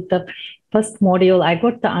started with the first module, I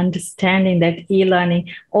got the understanding that e-learning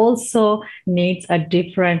also needs a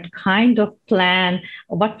different kind of plan,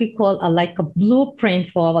 what we call like a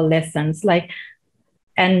blueprint for our lessons.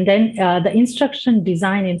 And then the instruction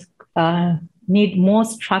design is need more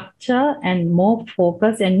structure and more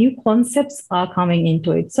focus, and new concepts are coming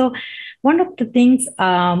into it. So one of the things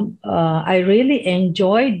I really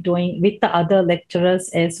enjoyed doing with the other lecturers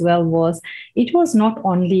as well was, it was not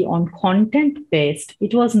only on content based.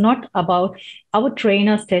 It was not about our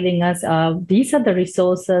trainers telling us these are the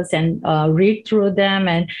resources and read through them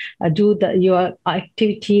and do your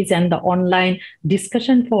activities and the online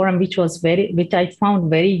discussion forum, which I found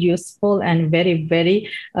very useful and very, very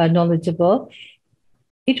knowledgeable.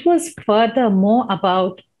 It was further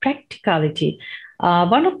about practicality.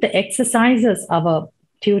 One of the exercises our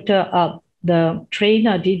tutor, the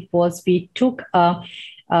trainer did was, we took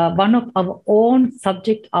one of our own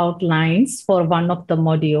subject outlines for one of the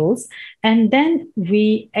modules, and then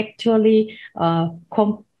we actually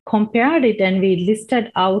compared it, and we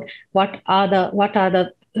listed out what are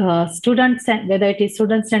the students, whether it is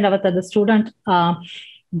student-centered, what are the student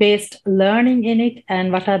based learning in it,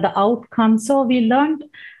 and what are the outcomes. So we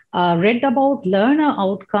read about learner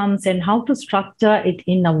outcomes and how to structure it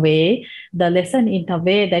in a way, the lesson in a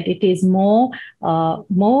way that it is more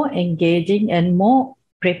engaging and more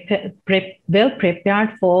well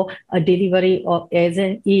prepared for a delivery of as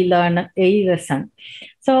an e-lesson.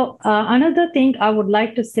 So another thing I would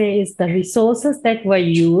like to say is the resources that were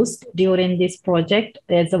used during this project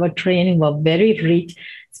as our training were very rich.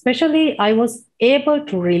 Especially, I was able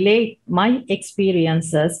to relate my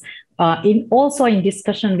experiences also in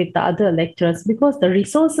discussion with the other lecturers, because the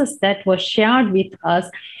resources that were shared with us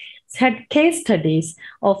had case studies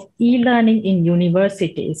of e-learning in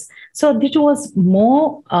universities. So it was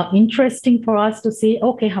more interesting for us to see,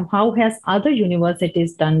 okay, how has other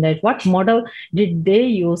universities done that? What model did they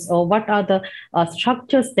use, or what are the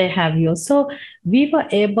structures they have used? So we were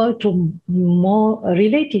able to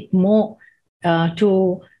relate it more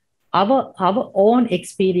to our own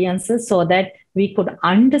experiences so that we could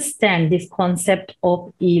understand this concept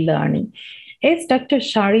of e-learning. As Dr.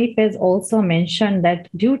 Sharif has also mentioned that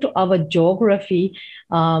due to our geography,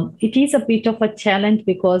 it is a bit of a challenge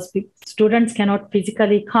because students cannot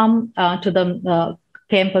physically come to the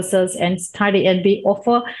campuses and study, and we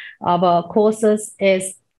offer our courses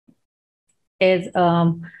as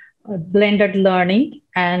blended learning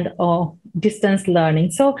and distance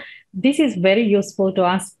learning. So this is very useful to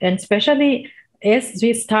us, and especially as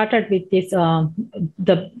we started with this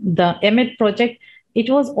the EMET project, it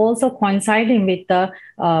was also coinciding with the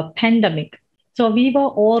pandemic. So we were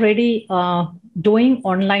already doing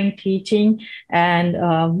online teaching, and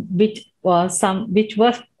which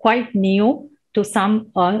was quite new to some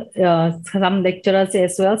lecturers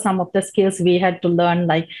as well. Some of the skills we had to learn,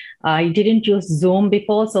 like I didn't use Zoom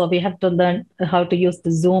before, so we have to learn how to use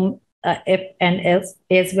the Zoom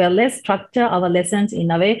as well as structure our lessons in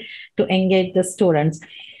a way to engage the students.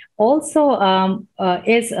 Also,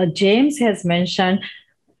 as James has mentioned,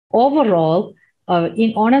 overall,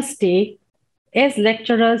 in honesty, as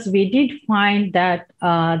lecturers, we did find that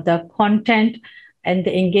the content and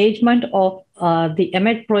the engagement of the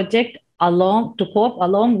EMET project to cope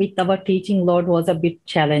along with our teaching load was a bit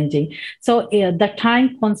challenging. So the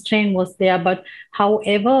time constraint was there, but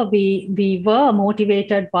however, we were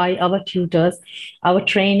motivated by our tutors, our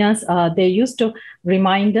trainers. They used to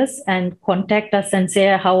remind us and contact us and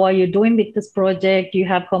say, how are you doing with this project? You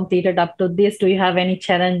have completed up to this. Do you have any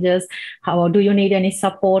challenges? Do you need any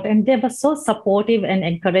support? And they were so supportive and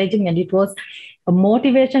encouraging, and it was a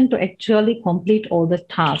motivation to actually complete all the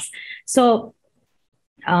tasks. So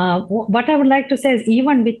what I would like to say is,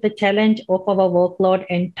 even with the challenge of our workload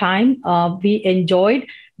and time, we enjoyed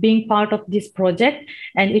being part of this project.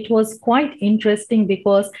 And it was quite interesting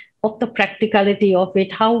because of the practicality of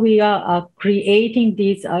it, how we are creating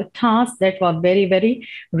these tasks that were very, very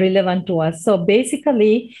relevant to us. So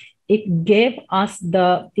basically, it gave us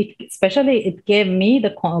it gave me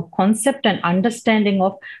the concept and understanding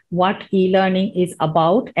of what e-learning is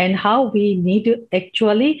about and how we need to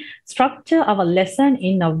actually structure our lesson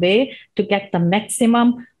in a way to get the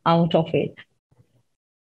maximum out of it.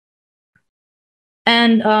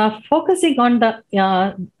 And focusing on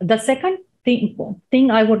the second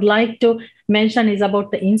thing I would like to mention is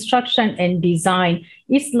about the instruction and design.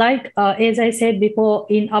 It's like, as I said before,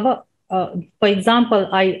 in our for example,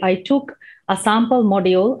 I took a sample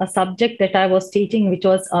module, a subject that I was teaching, which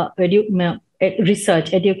was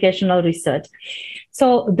educational research.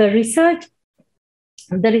 So the research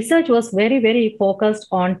was very, very focused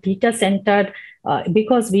on teacher-centered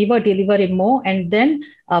because we were delivering more. And then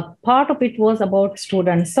part of it was about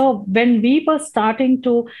students. So when we were starting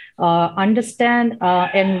to understand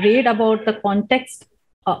and read about the context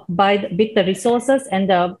with the resources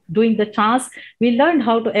and doing the tasks, we learned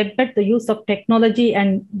how to embed the use of technology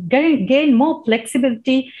and gain more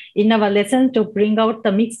flexibility in our lessons to bring out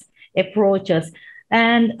the mixed approaches.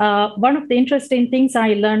 And one of the interesting things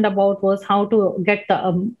I learned about was how to get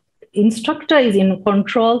the instructor is in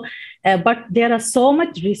control, but there are so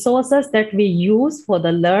much resources that we use for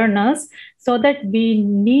the learners, so that we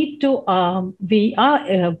need to, we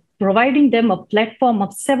are providing them a platform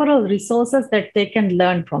of several resources that they can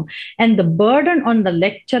learn from. And the burden on the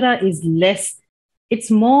lecturer is less.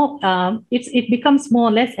 It's more, it becomes more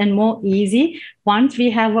or less and more easy once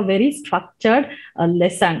we have a very structured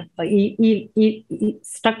lesson,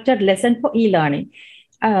 structured lesson for e-learning.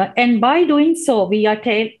 And by doing so, we are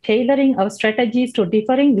tailoring our strategies to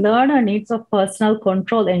differing learner needs of personal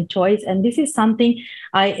control and choice. And this is something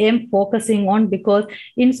I am focusing on, because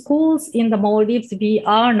in schools in the Maldives, we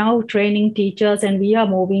are now training teachers and we are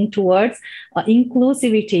moving towards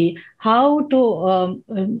inclusivity, how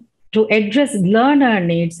to address learner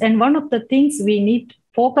needs. And one of the things we need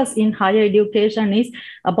focus in higher education is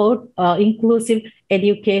about inclusive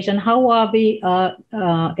education. How are we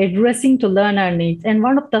addressing to learner needs? And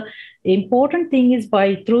one of the important thing is,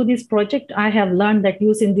 through this project, I have learned that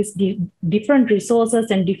using these different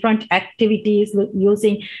resources and different activities,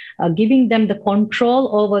 using giving them the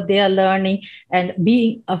control over their learning and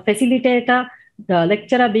being a facilitator, the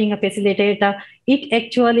lecturer being a facilitator, it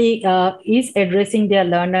actually is addressing their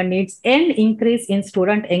learner needs and increase in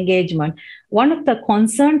student engagement. One of the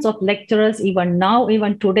concerns of lecturers even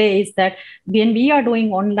today is that when we are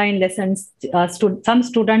doing online lessons, some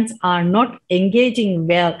students are not engaging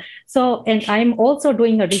well. So, and I'm also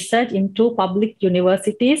doing a research in 2 public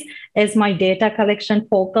universities as my data collection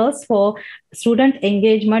focus for student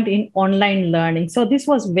engagement in online learning. So this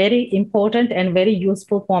was very important and very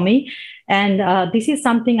useful for me. And this is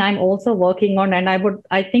something I'm also working on, and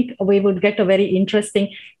I think we would get a very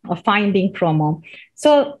interesting finding from.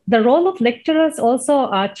 So the role of lecturers also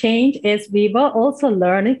changed as we were also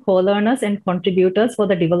learning, co-learners and contributors for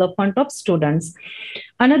the development of students.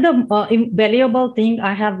 Another valuable thing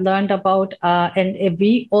I have learned about, and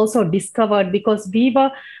we also discovered, because we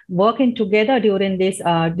were working together during these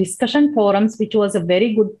discussion forums, which was a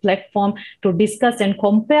very good platform to discuss and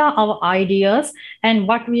compare our ideas and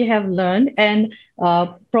what we have learned, and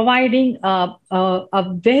providing a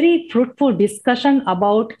very fruitful discussion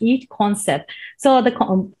about each concept. So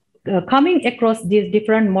coming across these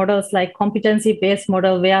different models, like competency-based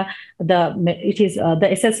model, where the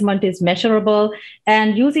assessment is measurable,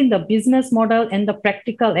 and using the business model and the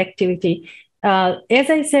practical activity. As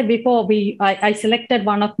I said before, I selected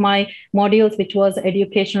one of my modules, which was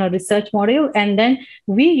educational research module, and then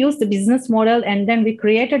we used the business model, and then we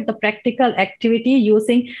created the practical activity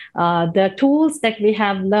using the tools that we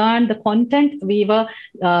have learned, the content we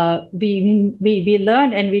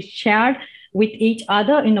learned and we shared with each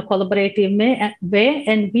other in a collaborative way,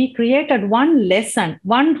 and we created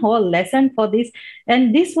one whole lesson for this.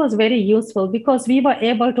 And this was very useful because we were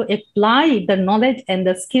able to apply the knowledge and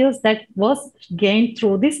the skills that was gained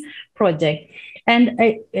through this project. And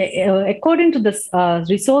according to the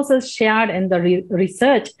resources shared and the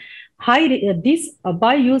research, by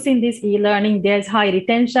using this e-learning, there's high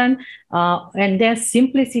retention and there's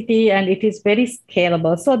simplicity, and it is very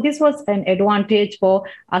scalable. So this was an advantage for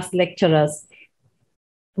us lecturers.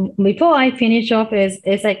 Before I finish off,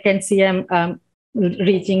 as I can see, I'm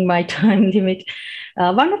reaching my time limit.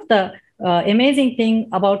 One of the amazing thing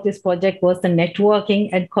about this project was the networking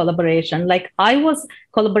and collaboration. Like, I was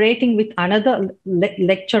collaborating with another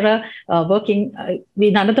lecturer, working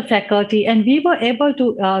with another faculty, and we were able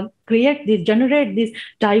to generate these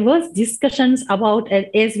diverse discussions about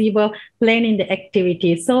as we were planning the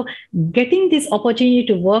activities. So getting this opportunity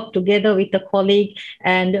to work together with a colleague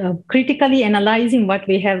and critically analyzing what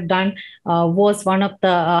we have done was one of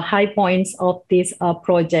the high points of this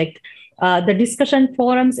project. The discussion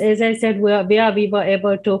forums, as I said, where we were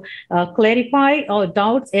able to clarify our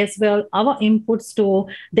doubts, as well our inputs to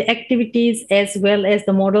the activities, as well as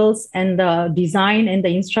the models and the design and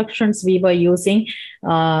the instructions we were using,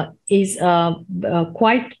 was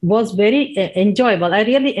very enjoyable. I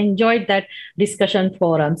really enjoyed that discussion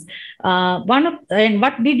forums. And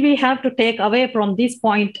what did we have to take away from this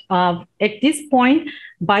point? At this point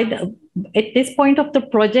of the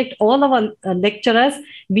project, all our lecturers,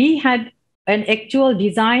 we had an actual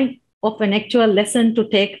design of an actual lesson to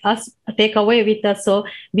take away with us. So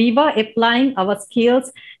we were applying our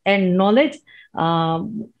skills and knowledge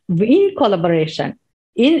in collaboration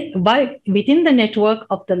within the network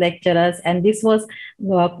of the lecturers, and this was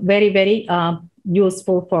very, very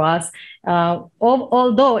useful for us.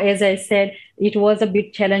 Although, as I said, it was a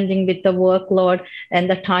bit challenging with the workload and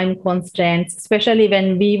the time constraints, especially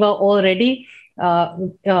when we were already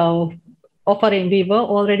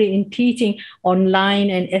in teaching online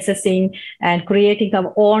and assessing and creating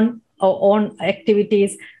our own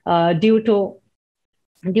activities due to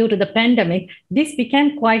the pandemic. This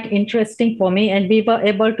became quite interesting for me, and we were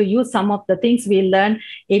able to use some of the things we learned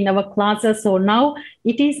in our classes. So now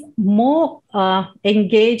it is more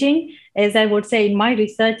engaging. As I would say, in my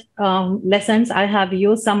research lessons, I have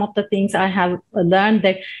used some of the things I have learned,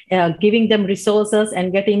 that giving them resources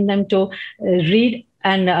and getting them to read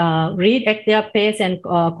at their pace, and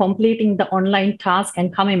completing the online task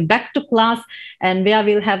and coming back to class, and where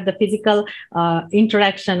we'll have the physical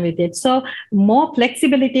interaction with it. So more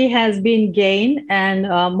flexibility has been gained, and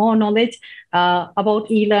more knowledge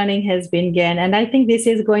about e-learning has been gained. And I think this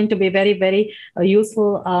is going to be very, very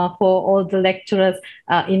useful for all the lecturers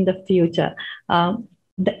in the future.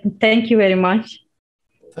 Thank you very much.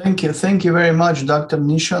 Thank you. Thank you very much, Dr.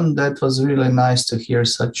 Nishon. That was really nice to hear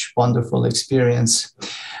such wonderful experience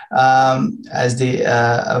from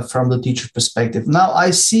the teacher perspective. Now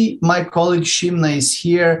I see my colleague Shimna is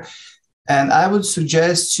here, and I would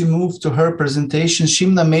suggest to move to her presentation.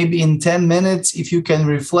 Shimna, maybe in 10 minutes, if you can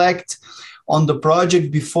reflect on the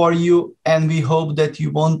project before you, and we hope that you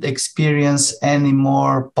won't experience any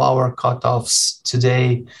more power cutoffs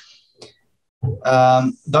today.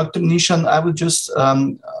 Dr. Nishon, I would just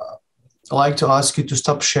like to ask you to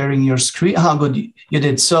stop sharing your screen. Good, you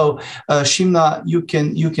did. So, Shimna, you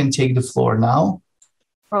can take the floor now.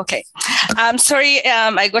 Okay. I'm sorry,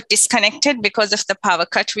 I got disconnected because of the power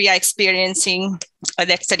cut. We are experiencing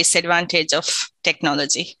that's the disadvantage of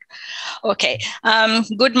technology. Okay.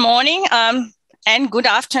 Good morning. and good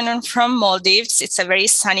afternoon from Maldives. It's a very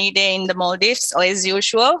sunny day in the Maldives, as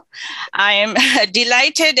usual. I am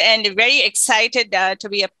delighted and very excited to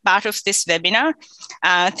be a part of this webinar.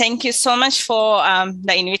 Thank you so much for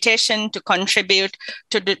the invitation to contribute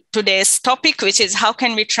to today's topic, which is how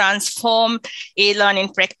can we transform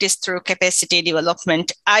e-learning practice through capacity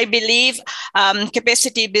development. I believe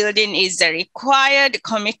capacity building is a required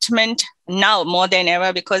commitment now more than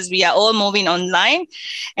ever, because we are all moving online,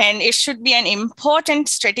 and it should be an important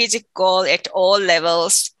strategic goal at all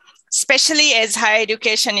levels, especially as higher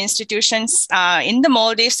education institutions in the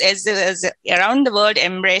Maldives as well as around the world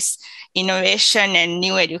embrace innovation and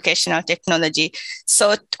new educational technology.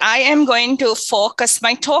 So I am going to focus,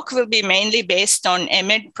 my talk will be mainly based on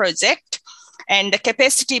MED project and the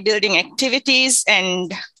capacity building activities.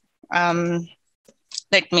 And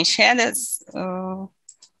let me share this.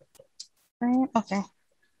 Okay.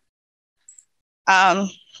 Are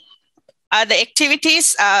the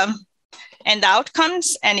activities and the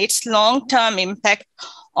outcomes and its long-term impact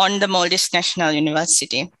on the Maldives National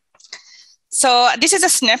University. So this is a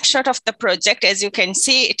snapshot of the project. As you can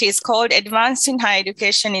see, it is called Advancing Higher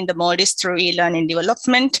Education in the Maldives Through E-Learning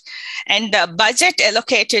Development. And the budget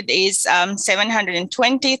allocated is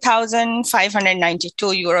 720,592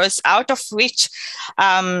 euros, out of which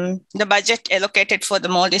the budget allocated for the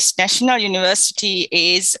Maldives National University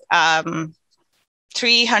is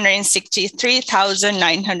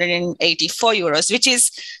 363,984 euros, which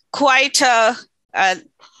is quite a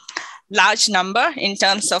large number in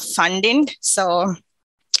terms of funding. So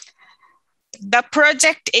the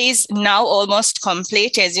project is now almost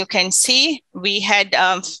complete. As you can see, we had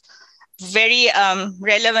very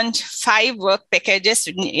relevant 5 work packages.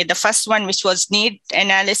 The first one, which was need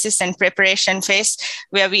analysis and preparation phase,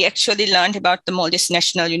 where we actually learned about the Maldives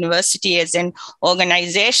National University as an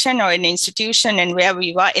organization or an institution and where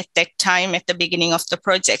we were at that time at the beginning of the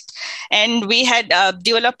project. And we had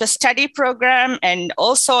developed a study program, and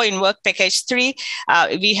also in work package 3,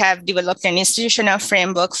 we have developed an institutional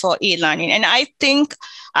framework for e-learning. And I think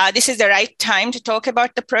this is the right time to talk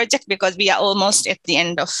about the project because we are almost at the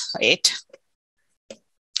end of it.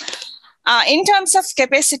 In terms of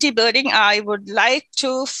capacity building, I would like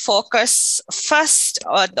to focus first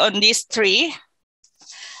on these 3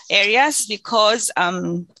 areas because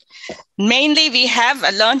mainly we have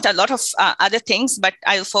learned a lot of other things, but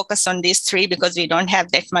I'll focus on these 3 because we don't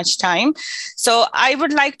have that much time. So I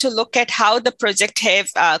would like to look at how the project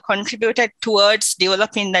have contributed towards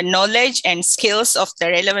developing the knowledge and skills of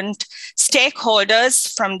the relevant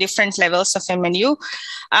stakeholders from different levels of MNU.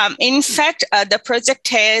 In fact, the project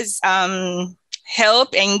has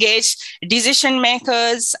help engage decision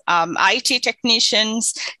makers, IT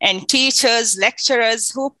technicians, and teachers, lecturers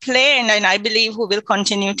who play, and I believe who will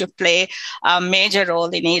continue to play a major role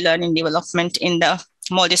in e-learning development in the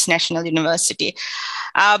Maldives National University.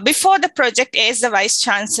 Before the project, as the Vice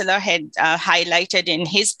Chancellor had highlighted in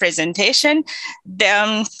his presentation,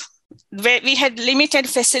 we had limited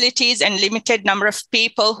facilities and limited number of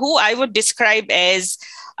people who I would describe as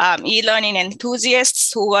e-learning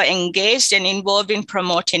enthusiasts who were engaged and involved in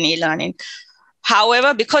promoting e-learning.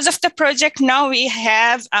 However, because of the project, now we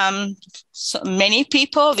have so many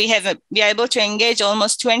people. We are able to engage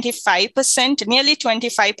almost 25%, nearly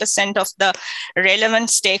 25% of the relevant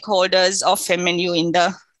stakeholders of MNU in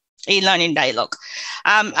the e-learning dialogue.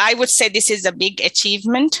 I would say this is a big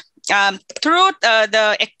achievement. Through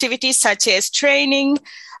the activities such as training,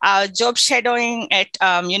 job shadowing at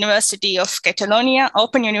University of Catalonia,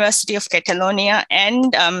 Open University of Catalonia,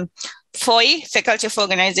 and FOI, Faculty of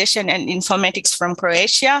Organization and Informatics from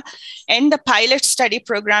Croatia, and the pilot study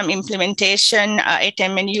program implementation at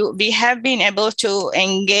MNU, we have been able to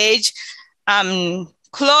engage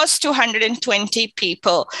close to 120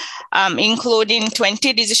 people, including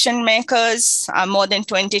 20 decision makers, more than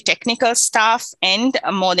 20 technical staff, and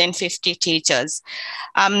more than 50 teachers.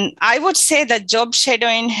 I would say that job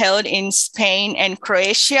shadowing held in Spain and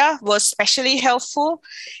Croatia was especially helpful.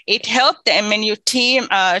 It helped the MNU team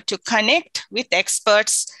to connect with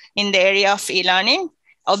experts in the area of e-learning,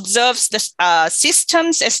 observes the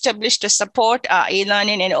systems established to support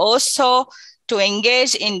e-learning, and also to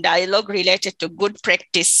engage in dialogue related to good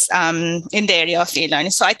practice in the area of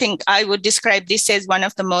e-learning. So I think I would describe this as one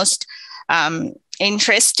of the most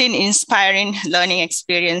interesting, inspiring learning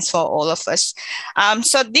experience for all of us.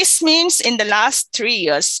 So this means in the last 3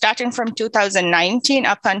 years, starting from 2019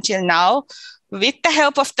 up until now, with the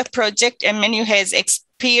help of the project, MNU has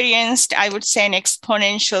experienced, I would say, an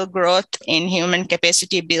exponential growth in human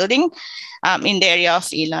capacity building in the area of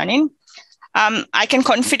e-learning. I can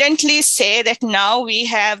confidently say that now we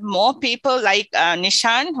have more people like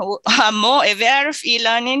Nishan who are more aware of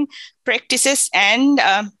e-learning practices, and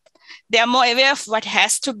they are more aware of what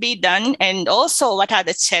has to be done and also what are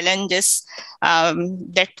the challenges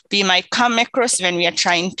that we might come across when we are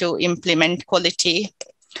trying to implement quality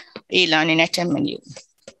e-learning at MNU.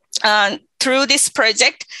 Through this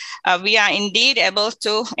project, we are indeed able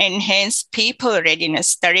to enhance people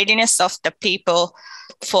readiness, the readiness of the people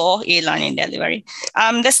for e-learning delivery.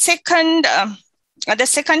 The second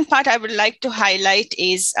part I would like to highlight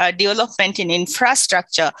is development in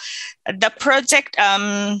infrastructure. The project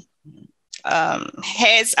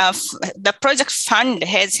the project fund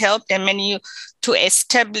has helped MNU to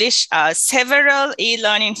establish several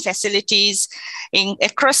e-learning facilities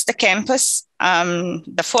across the campus,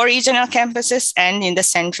 the 4 regional campuses and in the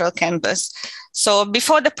central campus. So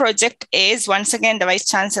before the project is, once again, the Vice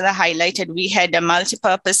Chancellor highlighted, we had a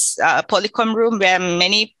multi-purpose Polycom room where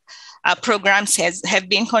many programs have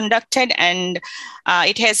been conducted, and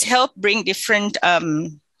it has helped bring different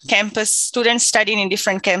campus students studying in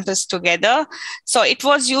different campuses together. So it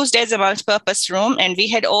was used as a multi-purpose room, and we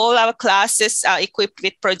had all our classes equipped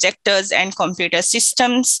with projectors and computer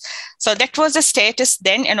systems. So that was the status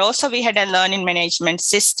then. And also we had a learning management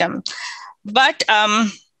system. But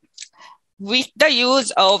with the use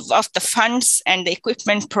of the funds and the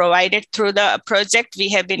equipment provided through the project, we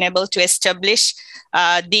have been able to establish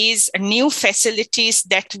these new facilities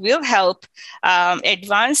that will help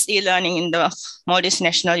advance e-learning in the Maldives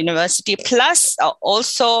National University, plus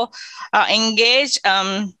also engage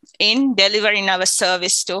in delivering our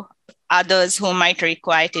service to others who might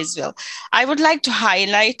require it as well. I would like to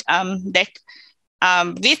highlight that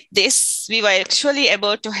with this, we were actually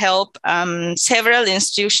able to help several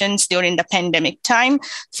institutions during the pandemic time.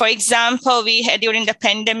 For example, during the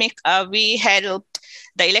pandemic, we helped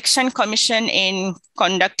the Election Commission in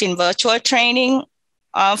conducting virtual training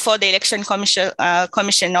for the Election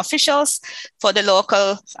Commission officials for the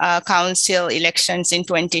local council elections in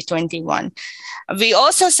 2021. We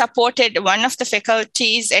also supported one of the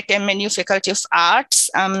faculties at MNU, Faculty of Arts,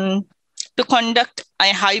 to conduct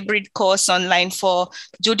a hybrid course online for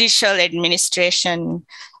judicial administration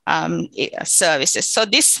services. So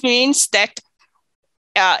this means that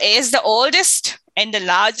as the oldest and the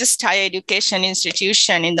largest higher education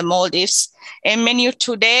institution in the Maldives, MNU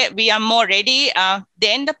today, we are more ready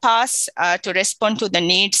than the past to respond to the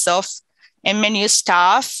needs of MNU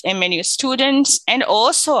staff, MNU students, and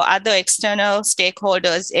also other external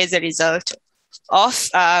stakeholders as a result of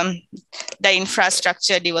the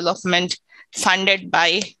infrastructure development funded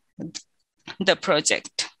by the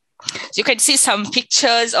project. So you can see some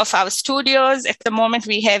pictures of our studios. At the moment,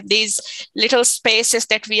 we have these little spaces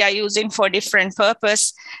that we are using for different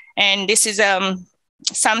purpose. And this is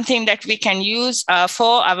something that we can use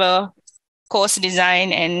for our course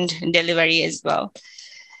design and delivery as well.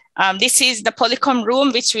 This is the Polycom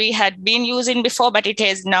room, which we had been using before, but it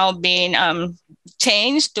has now been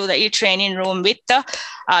changed to the e-training room with the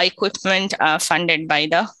equipment funded by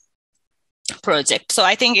the project. So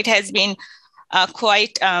I think it has been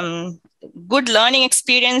quite good learning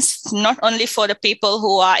experience, not only for the people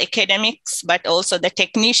who are academics, but also the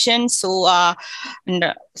technicians who are,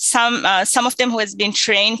 some of them who has been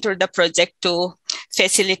trained through the project to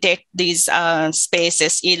facilitate these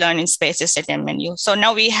spaces, e-learning spaces at MNU. So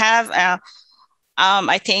now we have,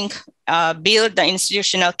 I think, build the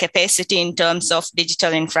institutional capacity in terms of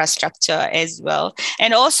digital infrastructure as well.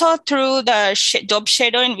 And also through the job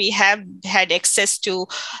shadowing, we have had access to a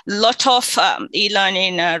lot of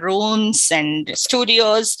e-learning rooms and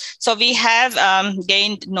studios. So we have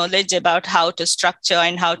gained knowledge about how to structure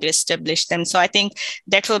and how to establish them. So I think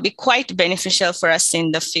that will be quite beneficial for us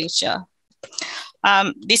in the future.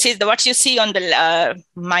 This is what you see on the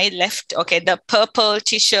my left. Okay, the purple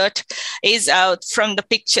T-shirt is from the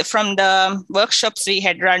picture from the workshops we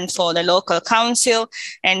had run for the local council,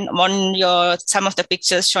 and on some of the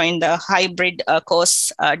pictures showing the hybrid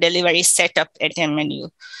course delivery setup at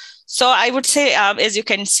MNU. So I would say, as you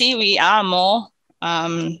can see, we are more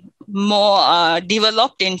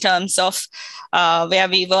developed in terms of where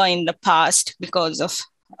we were in the past because of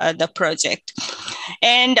the project.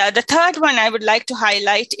 And the third one I would like to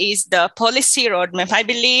highlight is the policy roadmap. I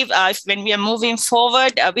believe when we are moving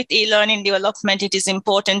forward with e-learning development, it is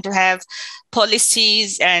important to have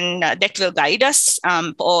policies and that will guide us,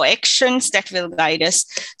 or actions that will guide us.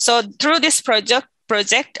 So through this project,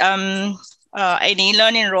 an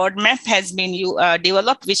e-learning roadmap has been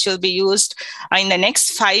developed, which will be used in the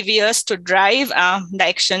next 5 years to drive the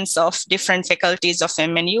actions of different faculties of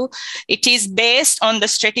MNU. It is based on the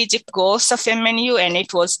strategic goals of MNU, and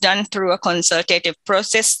it was done through a consultative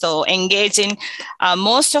process, so engaging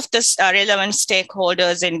most of the relevant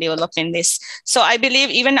stakeholders in developing this. So I believe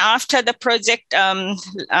even after the project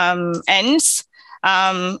ends,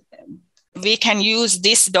 we can use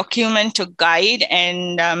this document to guide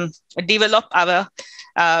and develop our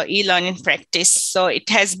e-learning practice. So it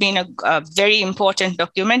has been a very important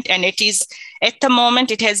document, and it is, at the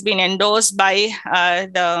moment, it has been endorsed by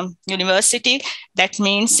the university. That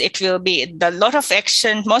means it will be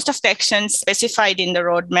most of the actions specified in the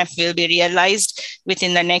roadmap will be realized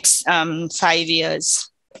within the next 5 years.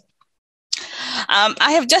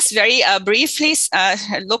 I have just very briefly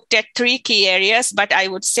looked at 3 key areas, but I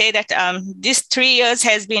would say that this 3 years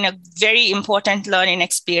has been a very important learning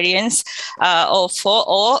experience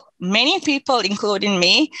for many people, including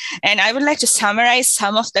me. And I would like to summarize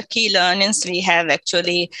some of the key learnings we have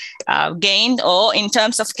actually gained, or in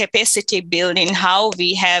terms of capacity building, how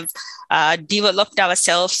we have developed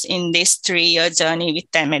ourselves in this 3-year journey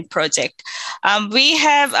with the MED project. We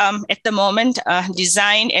have at the moment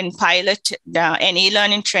designed and piloted an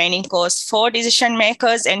e-learning training course for decision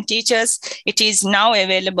makers and teachers. It is now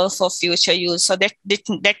available for future use. So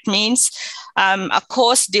that means a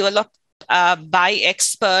course developed by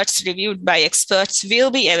experts, reviewed by experts,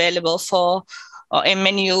 will be available for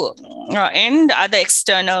MNU and other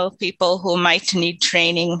external people who might need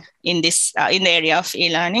training in this in the area of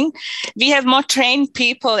e-learning. We have more trained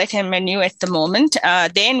people at MNU at the moment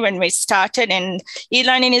than when we started, and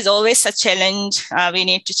e-learning is always a challenge. We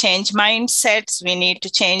need to change mindsets. We need to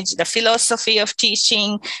change the philosophy of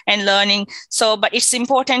teaching and learning. So, but it's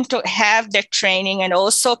important to have that training and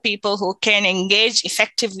also people who can engage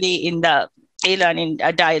effectively in the e-learning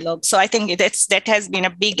dialogue. So I think that has been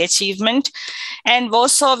a big achievement. And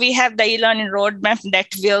also we have the e-learning roadmap that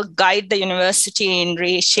will guide the university in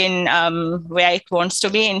reaching where it wants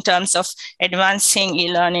to be in terms of advancing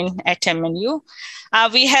e-learning at MNU.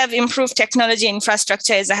 We have improved technology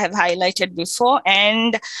infrastructure, as I have highlighted before.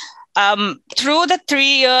 And through the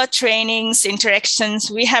 3-year trainings,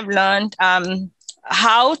 interactions, we have learned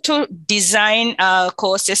how to design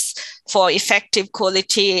courses for effective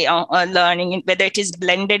quality learning, whether it is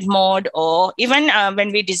blended mode or even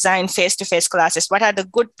when we design face-to-face classes, what are the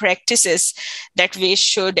good practices that we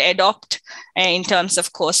should adopt in terms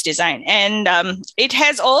of course design. And it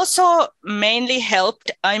has also mainly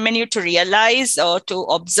helped MNU to realize or to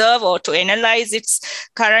observe or to analyze its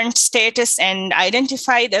current status and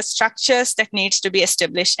identify the structures that needs to be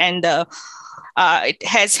established, and it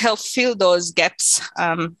has helped fill those gaps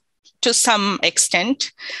to some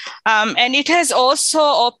extent. And it has also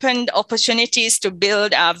opened opportunities to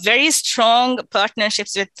build very strong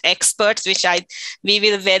partnerships with experts, which we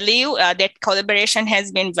will value. That collaboration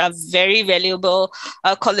has been a very valuable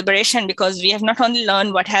collaboration, because we have not only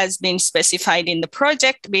learned what has been specified in the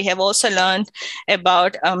project, we have also learned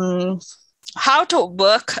about how to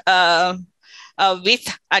work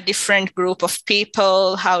with a different group of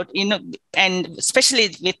people, and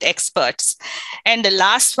especially with experts. And the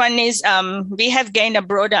last one is we have gained a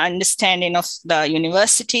broader understanding of the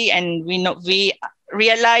university, and we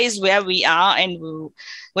realize where we are and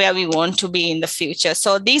where we want to be in the future.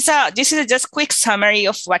 So this is just a quick summary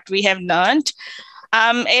of what we have learned.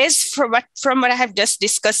 From what I have just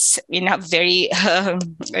discussed in a very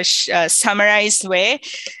summarized way,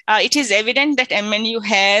 it is evident that MNU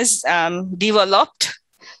has developed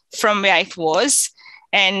from where it was.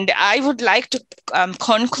 And I would like to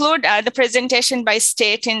conclude the presentation by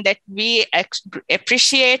stating that we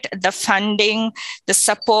appreciate the funding, the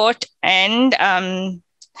support, and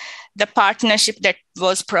the partnership that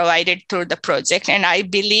was provided through the project. And I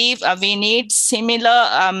believe we need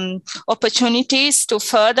similar opportunities to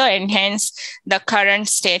further enhance the current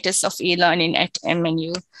status of e-learning at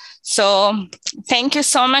MNU. So thank you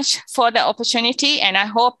so much for the opportunity. And I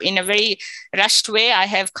hope in a very rushed way, I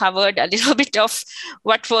have covered a little bit of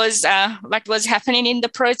what was happening in the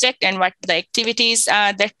project and what the activities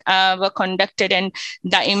that were conducted and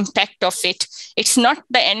the impact of it. It's not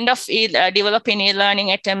the end of developing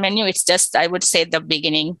e-learning at MNU. It's just, I would say, the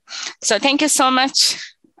beginning. So thank you so much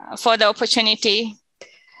for the opportunity.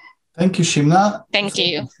 Thank you, Shimna. Thank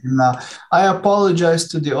you. Shimna. I apologize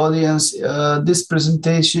to the audience. This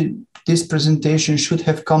presentation should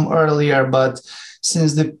have come earlier, but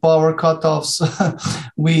since the power cutoffs,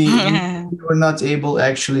 we were not able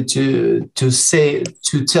actually to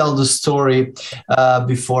tell the story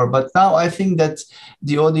before. But now I think that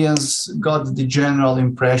the audience got the general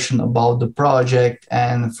impression about the project,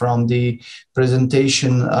 and from the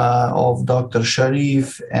presentation of Dr.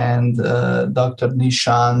 Sharif and Dr.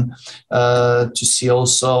 Nishan, to see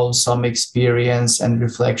also some experience and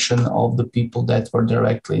reflection of the people that were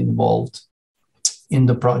directly involved in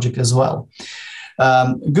the project as well.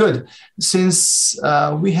 Good. Since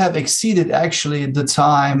we have exceeded actually the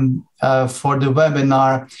time for the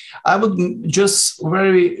webinar, I would just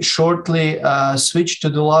very shortly switch to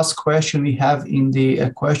the last question we have in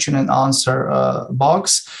the question and answer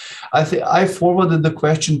box. I forwarded the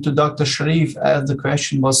question to Dr. Sharif as the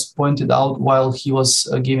question was pointed out while he was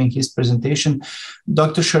giving his presentation.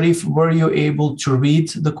 Dr. Sharif, were you able to read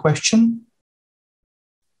the question?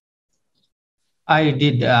 I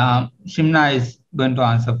did. Shimna is going to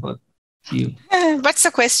answer for you. What's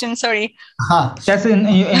the question? Sorry. That's in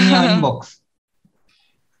your inbox.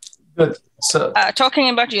 Good. So talking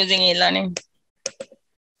about using e-learning.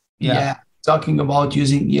 Yeah. Talking about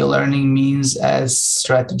using e-learning means as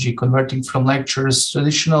strategy, converting from lectures,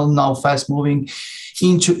 traditional, now fast-moving,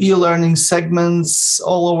 into e-learning segments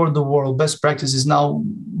all over the world. Best practices now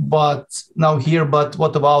here, but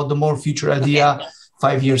what about the more future idea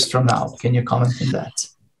 5 years from now? Can you comment on that?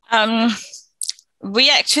 We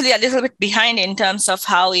are actually a little bit behind in terms of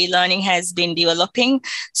how e-learning has been developing.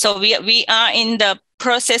 So we are in the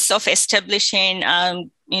process of establishing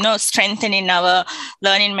strengthening our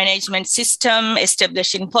learning management system,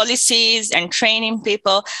 establishing policies and training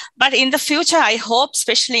people. But in the future, I hope,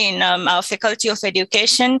 especially in our Faculty of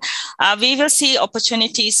Education, we will see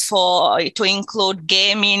opportunities to include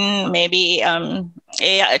gaming, maybe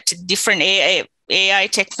different AI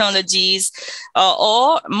technologies,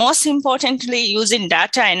 or most importantly, using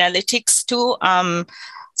data analytics to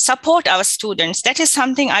support our students. That is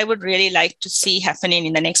something I would really like to see happening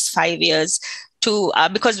in the next 5 years,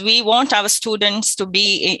 because we want our students to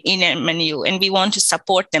be in MNU and we want to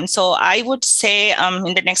support them. So I would say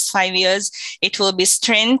in the next 5 years, it will be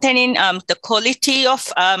strengthening the quality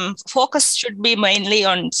of focus should be mainly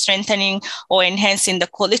on strengthening or enhancing the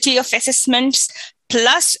quality of assessments,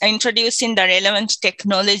 plus introducing the relevant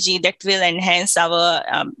technology that will enhance our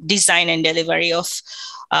design and delivery of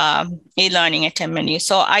e-learning at MNU.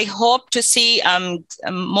 So I hope to see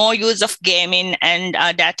more use of gaming and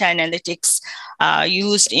data analytics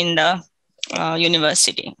used in the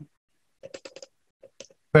university.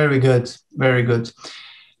 Very good, very good.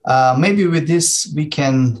 Maybe with this, we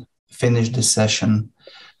can finish the session.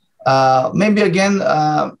 Maybe again,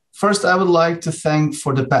 first, I would like to thank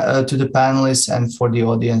to the panelists and for the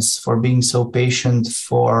audience for being so patient,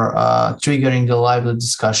 for triggering the lively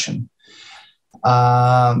discussion.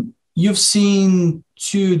 You've seen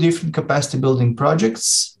 2 different capacity building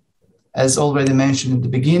projects, as already mentioned in the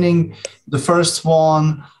beginning. The first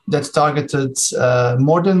one that targeted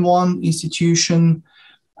more than one institution,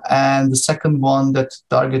 and the second one that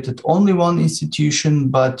targeted only one institution,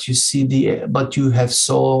 but you have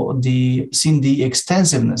seen the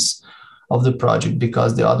extensiveness of the project,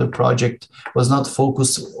 because the other project was not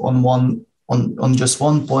focused on just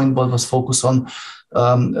one point, but was focused on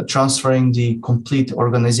transferring the complete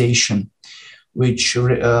organization, which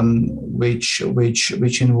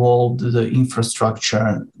involved the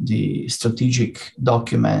infrastructure, the strategic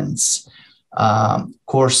documents,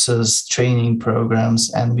 courses, training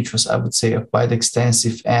programs, and which was, I would say, a quite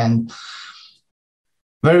extensive and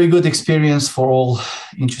very good experience for all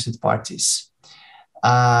interested parties.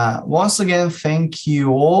 Once again, thank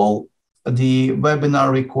you all. The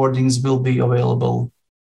webinar recordings will be available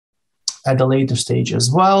at a later stage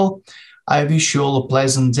as well. I wish you all a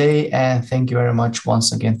pleasant day, and thank you very much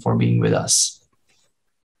once again for being with us.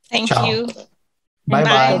 Thank Ciao. you.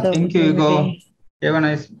 Bye-bye. Thank you, Igor. Have a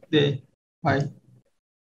nice day. Bye.